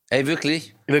 Ey,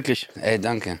 wirklich? Wirklich. Ey,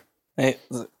 danke. Ey.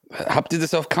 Habt ihr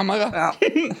das auf Kamera? Ja.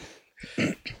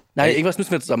 Nein, irgendwas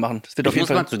müssen wir zusammen machen. Das wird auf jeden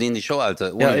Fall. Ich muss mal zu denen in die Show,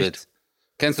 Alter. Ohne Witz.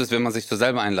 Kennst du es, wenn man sich so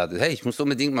selber einladet? Hey, ich muss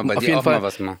unbedingt mal bei dir auch mal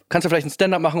was machen. Kannst du vielleicht ein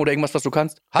Stand-up machen oder irgendwas, was du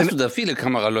kannst? Hast du da viele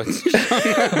Kameraleute?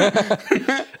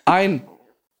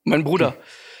 Mein Bruder.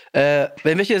 In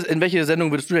welche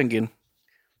Sendung würdest du denn gehen?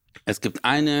 Es gibt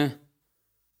eine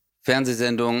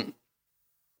Fernsehsendung,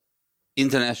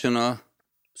 international.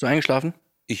 Bist du eingeschlafen?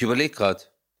 Ich überlege gerade.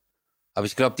 Aber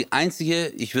ich glaube, die einzige,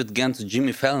 ich würde gern zu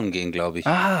Jimmy Fallon gehen, glaube ich.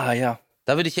 Ah, ja.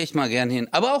 Da würde ich echt mal gern hin.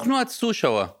 Aber auch nur als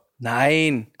Zuschauer.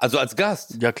 Nein. Also als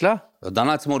Gast? Ja, klar. Dann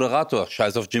als Moderator.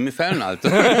 Scheiß auf Jimmy Fallon, Alter.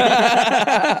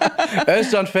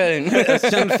 Özcan Fallon.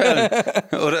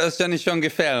 Oder Özcan ist schon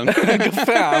gefallen.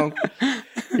 Gefallen.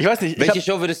 Ich weiß nicht. Welche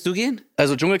Show würdest du gehen?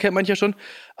 Also Dschungelcamp manche ja schon.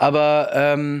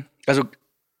 Aber, also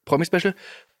Promi-Special.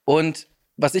 Und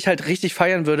was ich halt richtig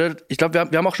feiern würde, ich glaube,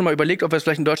 wir haben auch schon mal überlegt, ob wir es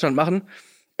vielleicht in Deutschland machen.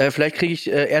 Vielleicht kriege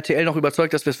ich RTL noch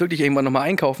überzeugt, dass wir es wirklich irgendwann nochmal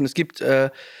einkaufen. Es gibt,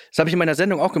 das habe ich in meiner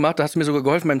Sendung auch gemacht, da hast du mir sogar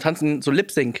geholfen beim Tanzen, so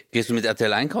Lip-Sync. Gehst du mit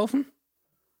RTL einkaufen?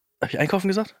 Habe ich einkaufen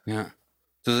gesagt? Ja.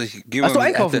 Achso,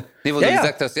 einkaufen? RTL. Nee, wo du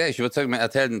gesagt hast, ich überzeuge mir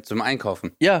RTL zum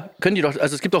Einkaufen. Ja, können die doch,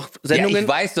 also es gibt doch Sendungen. Ja, ich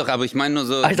weiß doch, aber ich meine nur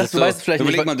so. Ach, du weißt es vielleicht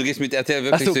überleg nicht. Mal, du gehst mit RTL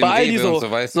wirklich so in Rewe so, und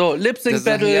so, weißt du. So,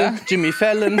 Lip-Sync-Battle, ja? Jimmy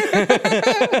Fallon.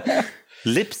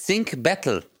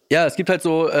 Lip-Sync-Battle? Ja, es gibt halt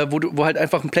so, wo halt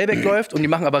einfach ein Playback läuft und die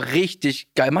machen aber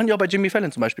richtig geil. Machen die auch bei Jimmy Fallon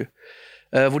zum Beispiel.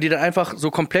 Wo die dann einfach so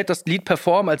komplett das Lied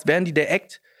performen, als wären die der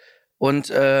Act.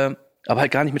 Und, aber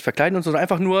halt gar nicht mit verkleiden und so, sondern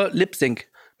einfach nur Lip-Sync.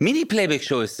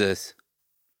 Mini-Playback-Show ist das?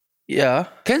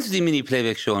 Ja. Kennst du die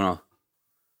Mini-Playback-Show noch?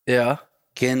 Ja.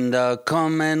 Kinder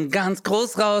kommen ganz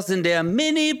groß raus in der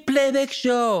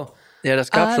Mini-Playback-Show. Ja,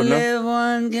 das gab's schon, ne?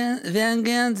 Alle wären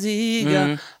gern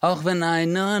Sieger, auch wenn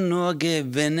einer nur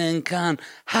gewinnen kann.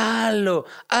 Hallo,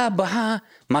 aber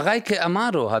Mareike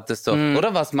Amado hat das doch,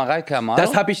 oder was? Mareike Amado?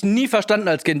 Das habe ich nie verstanden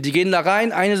als Kind. Die gehen da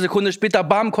rein, eine Sekunde später,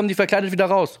 bam, kommen die verkleidet wieder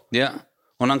raus. Ja.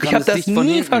 Und dann ich habe das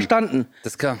nie verstanden.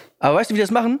 Das kann. Aber weißt du, wie die das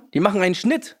machen? Die machen einen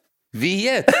Schnitt. Wie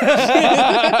jetzt?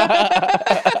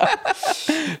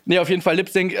 Nee, auf jeden Fall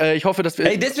Lip-Sync. Ich hoffe, dass wir...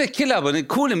 Ey, das wäre Killer, aber eine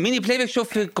coole Mini-Playback-Show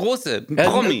für große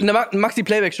Promi. Eine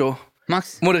Maxi-Playback-Show.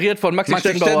 Max? Moderiert von Maxi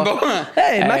Stettenbauer.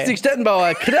 Hey, Maxi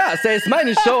Stettenbauer, krass, ey, ist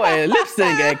meine Show, ey.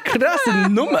 Lip-Sync, ey, krasse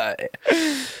Nummer, ey.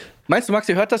 Meinst du,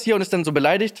 Maxi hört das hier und ist dann so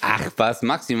beleidigt? Ach was,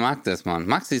 Maxi mag das, Mann.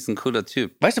 Maxi ist ein cooler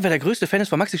Typ. Weißt du, wer der größte Fan ist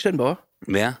von Maxi Stettenbauer?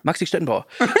 Wer? Maxi Stettenbauer.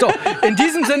 So, in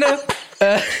diesem Sinne...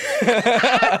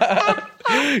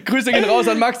 Grüße gehen raus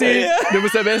an Maxi. Du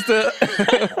bist der Beste.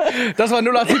 Das war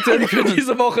 0817 für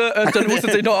diese Woche. Dann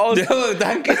hustet sich noch aus.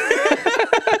 Danke.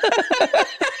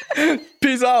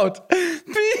 Peace out.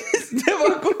 Peace, der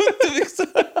war gut.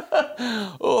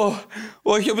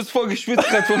 Oh, ich habe jetzt voll geschwitzt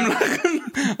gerade vom Lachen.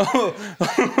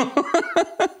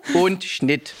 Und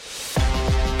Schnitt.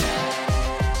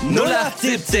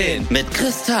 0817 mit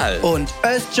Kristall und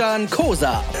Özcan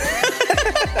Kosa.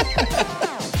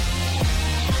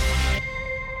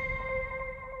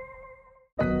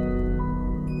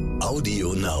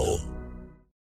 Audio Now.